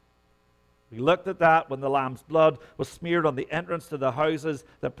 We looked at that when the lamb's blood was smeared on the entrance to the houses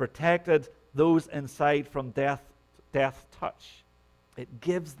that protected those inside from death's touch. It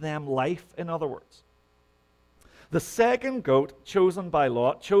gives them life, in other words. The second goat, chosen by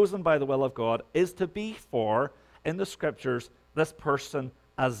Lot, chosen by the will of God, is to be for, in the scriptures, this person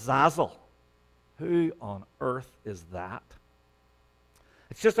Azazel. Who on earth is that?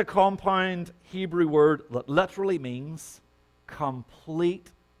 It's just a compound Hebrew word that literally means complete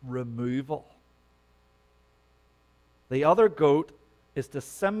removal. The other goat is to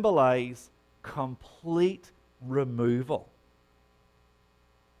symbolize complete removal.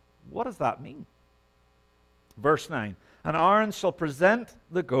 What does that mean? Verse 9, and Aaron shall present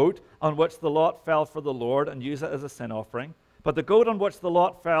the goat on which the lot fell for the Lord and use it as a sin offering. But the goat on which the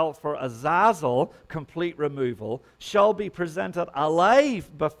lot fell for Azazel, complete removal, shall be presented alive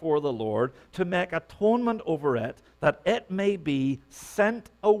before the Lord to make atonement over it, that it may be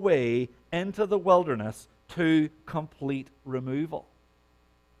sent away into the wilderness to complete removal.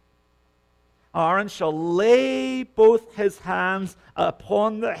 Aaron shall lay both his hands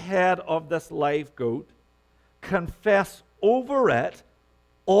upon the head of this live goat, confess over it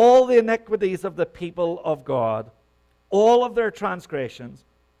all the iniquities of the people of God, all of their transgressions,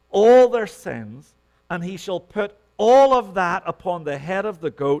 all their sins, and he shall put all of that upon the head of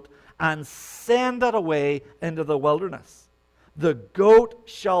the goat and send it away into the wilderness. The goat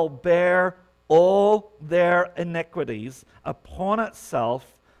shall bear all their iniquities upon itself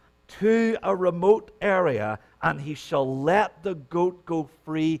to a remote area, and he shall let the goat go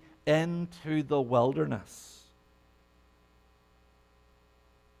free into the wilderness.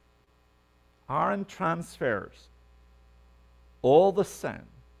 Aaron transfers all the sin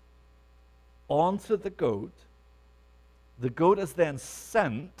onto the goat. The goat is then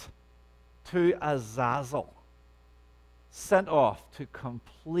sent to Azazel, sent off to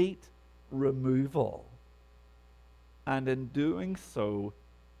complete removal, and in doing so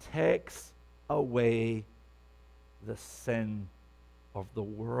takes away the sin of the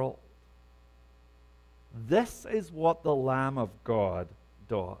world. This is what the Lamb of God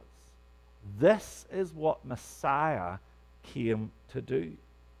does. This is what Messiah came to do.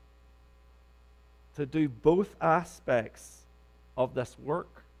 To do both aspects of this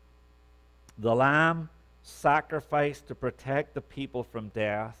work. The Lamb sacrificed to protect the people from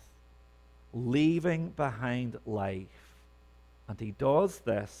death, leaving behind life. And he does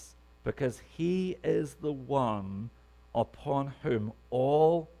this because he is the one upon whom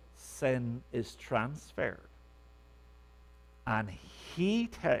all sin is transferred. And he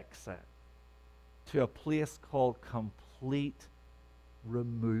takes it to a place called complete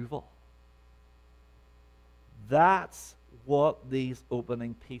removal. That's what these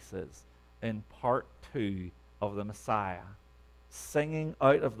opening pieces in part 2 of the Messiah, singing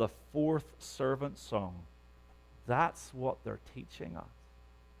out of the 4th servant song, that's what they're teaching us.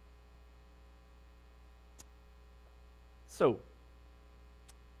 So,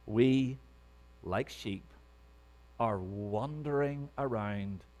 we, like sheep, are wandering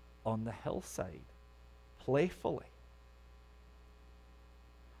around on the hillside playfully.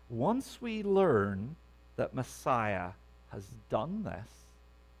 Once we learn that Messiah has done this,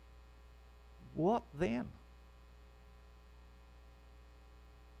 what then?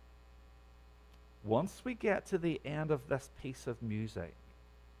 Once we get to the end of this piece of music,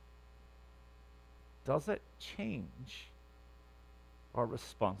 does it change our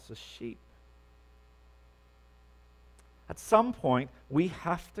response as sheep? At some point, we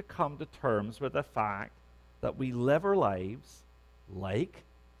have to come to terms with the fact that we live our lives like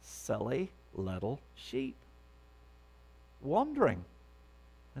silly little sheep, wandering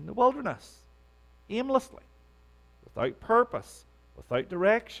in the wilderness, aimlessly, without purpose, without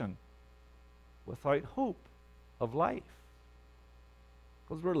direction, without hope of life,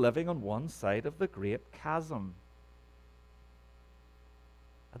 because we're living on one side of the great chasm.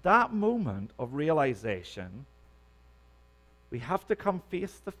 At that moment of realization, we have to come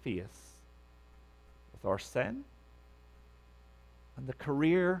face to face with our sin and the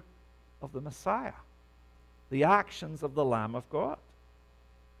career of the Messiah, the actions of the Lamb of God,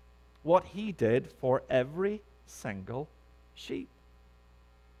 what he did for every single sheep.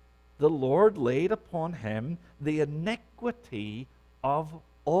 The Lord laid upon him the iniquity of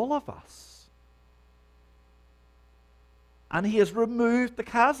all of us. And he has removed the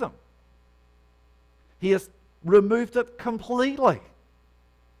chasm. He has removed it completely.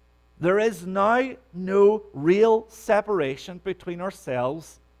 There is now no real separation between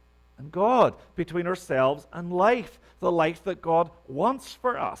ourselves and God, between ourselves and life, the life that God wants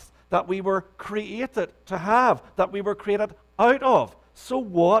for us, that we were created to have, that we were created out of. So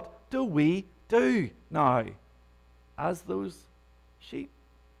what do we do now as those sheep?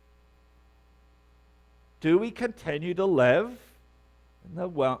 Do we continue to live in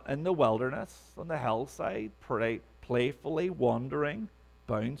the wilderness, on the hillside, playfully wandering,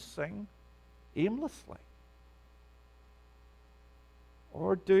 bouncing aimlessly?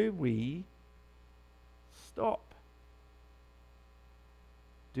 Or do we stop?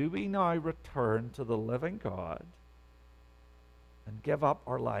 Do we now return to the living God and give up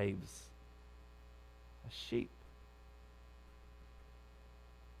our lives as sheep?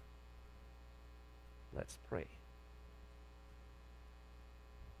 Let's pray.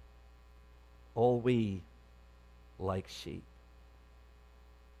 All we, like sheep,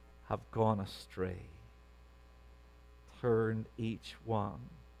 have gone astray, turned each one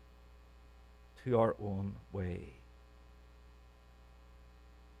to our own way.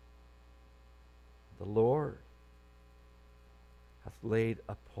 The Lord hath laid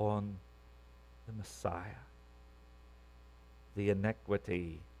upon the Messiah the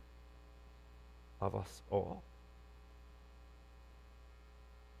iniquity of us all.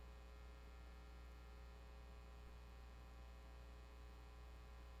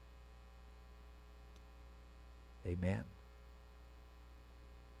 Amen.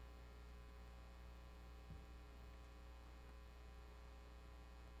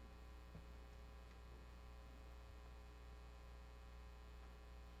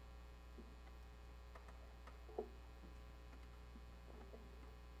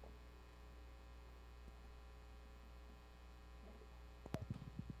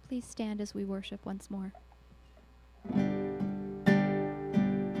 Please stand as we worship once more.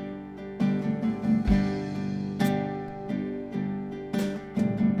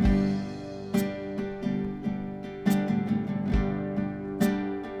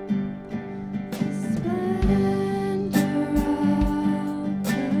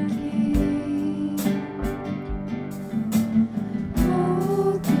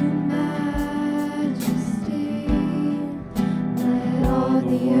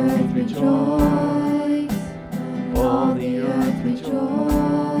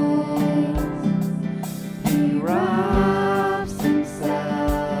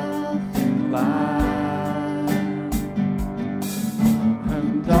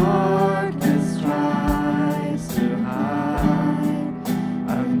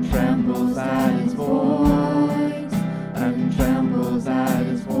 Trembles at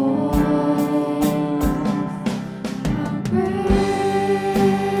his voice.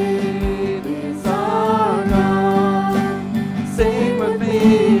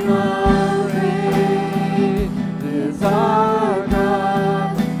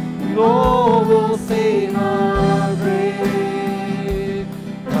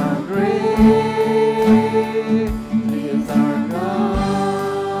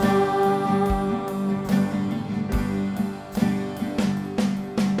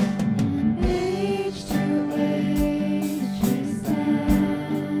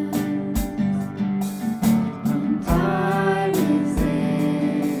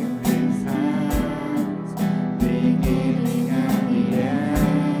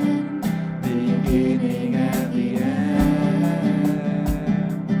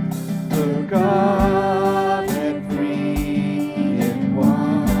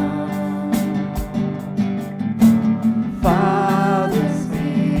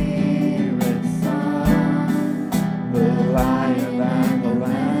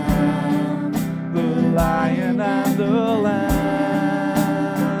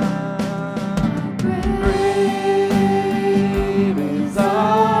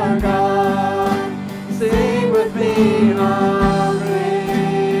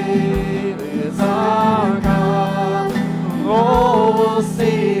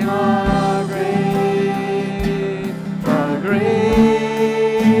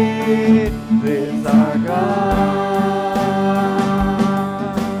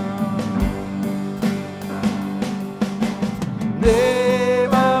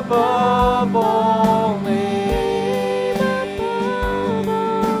 above all names,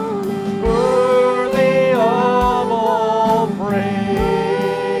 worthy of all praise.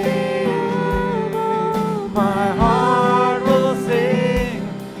 My heart will sing,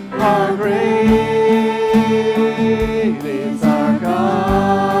 how great is our God.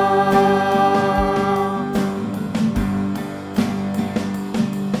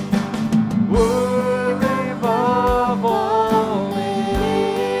 Worthy above all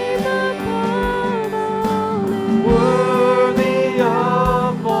names, worthy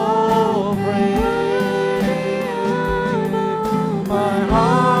of all praise. My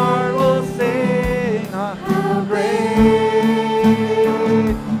heart will sing, how great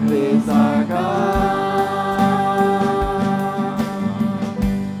is our God.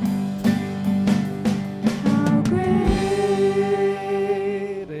 How great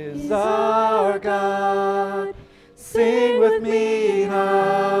is our God. Sing with me,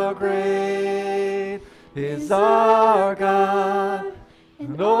 how great is our God.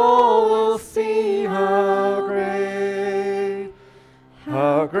 And all will see how great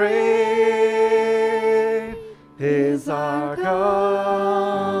is our God.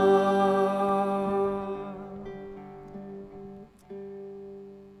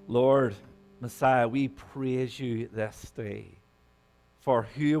 Lord, Messiah, we praise you this day for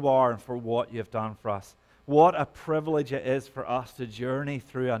who you are and for what you've done for us. What a privilege it is for us to journey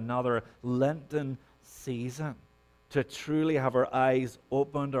through another Lenten season, to truly have our eyes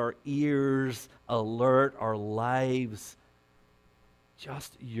opened, our ears alert, our lives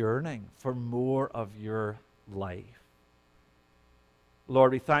just yearning for more of your life.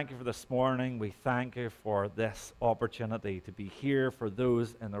 Lord, we thank you for this morning. We thank you for this opportunity to be here for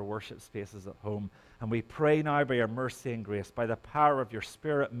those in their worship spaces at home. And we pray now by your mercy and grace, by the power of your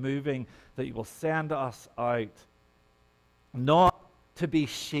Spirit moving, that you will send us out, not to be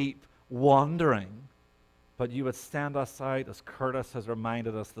sheep wandering, but you would send us out, as Curtis has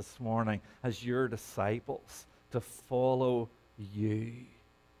reminded us this morning, as your disciples, to follow you,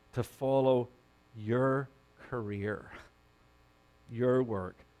 to follow your career, your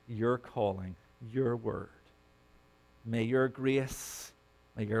work, your calling, your word. May your grace,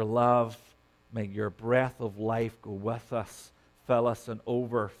 may your love, may your breath of life go with us, fill us, and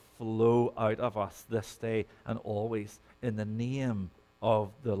overflow out of us this day and always. In the name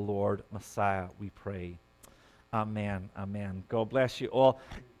of the Lord Messiah, we pray. Amen. Amen. God bless you all.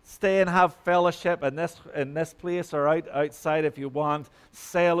 Stay and have fellowship in this place or outside if you want.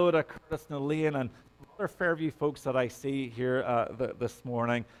 Say hello to Curtis and Elaine and other Fairview folks that I see here this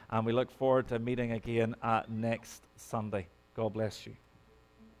morning. And we look forward to meeting again next Sunday. God bless you.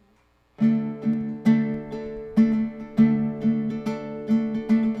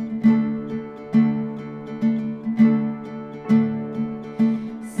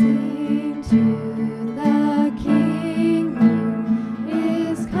 Sing to the King who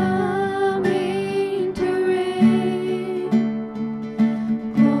is coming to reign.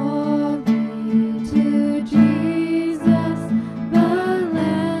 Glory to Jesus, the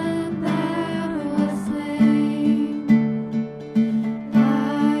Lamb that was slain.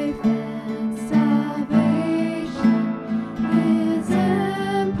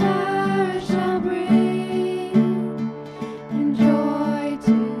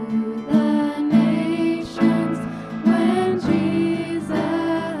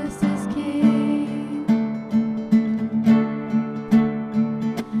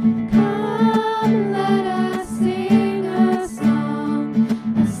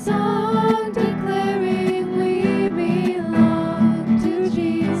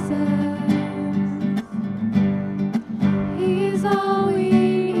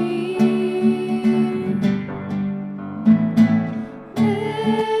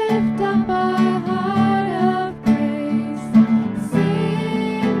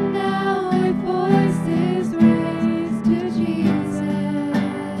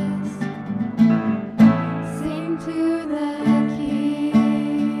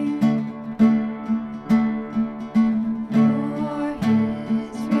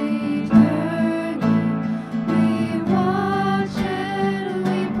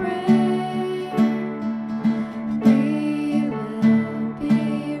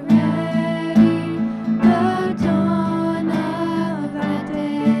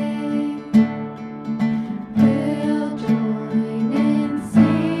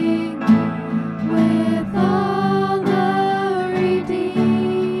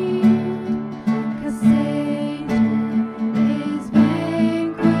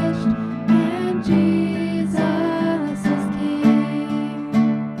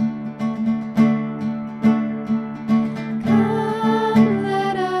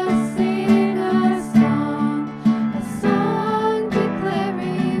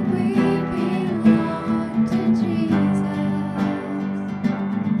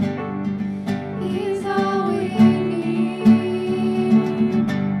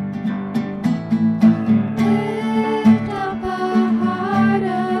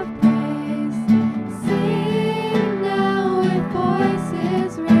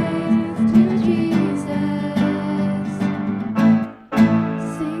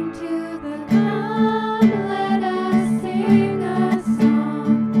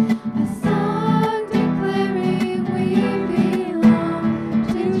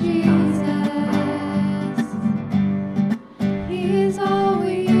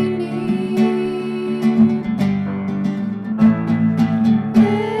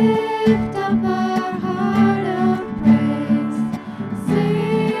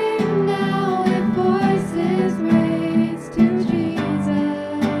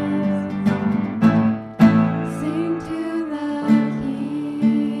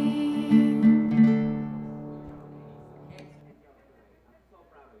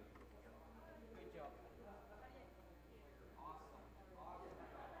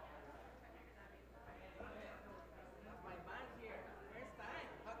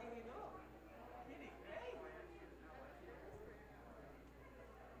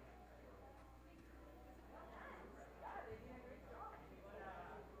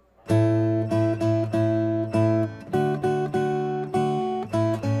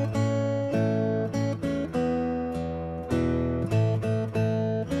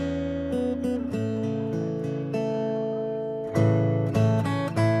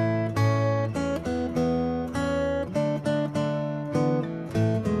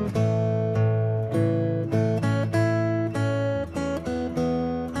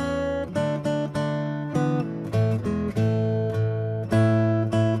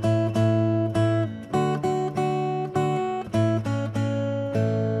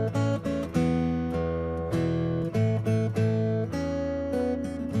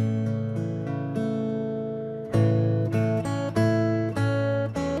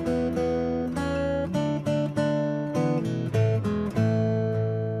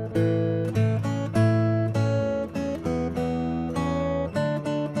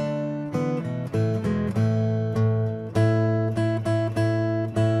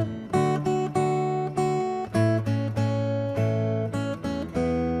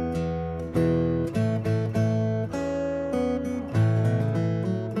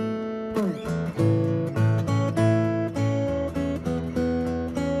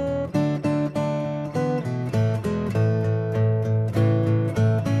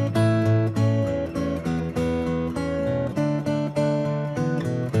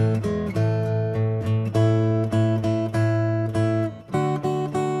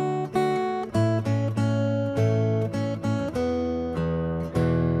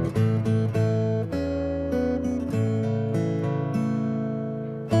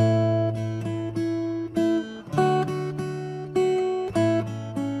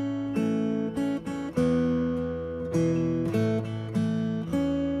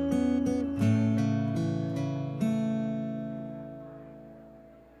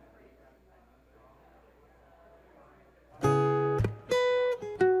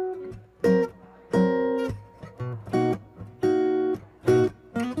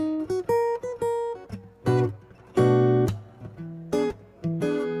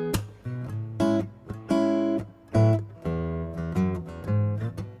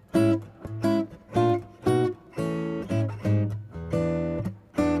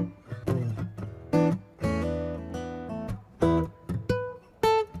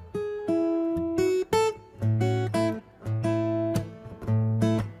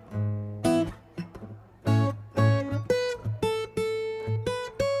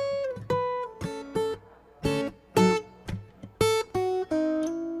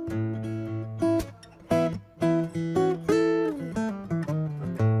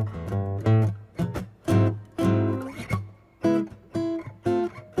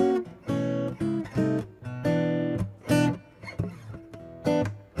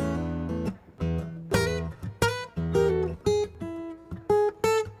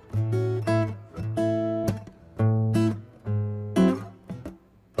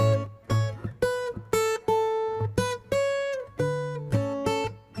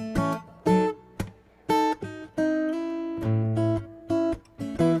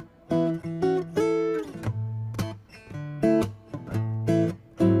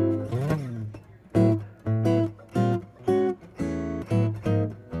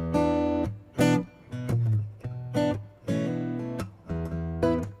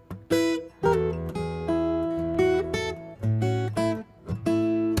 Amen.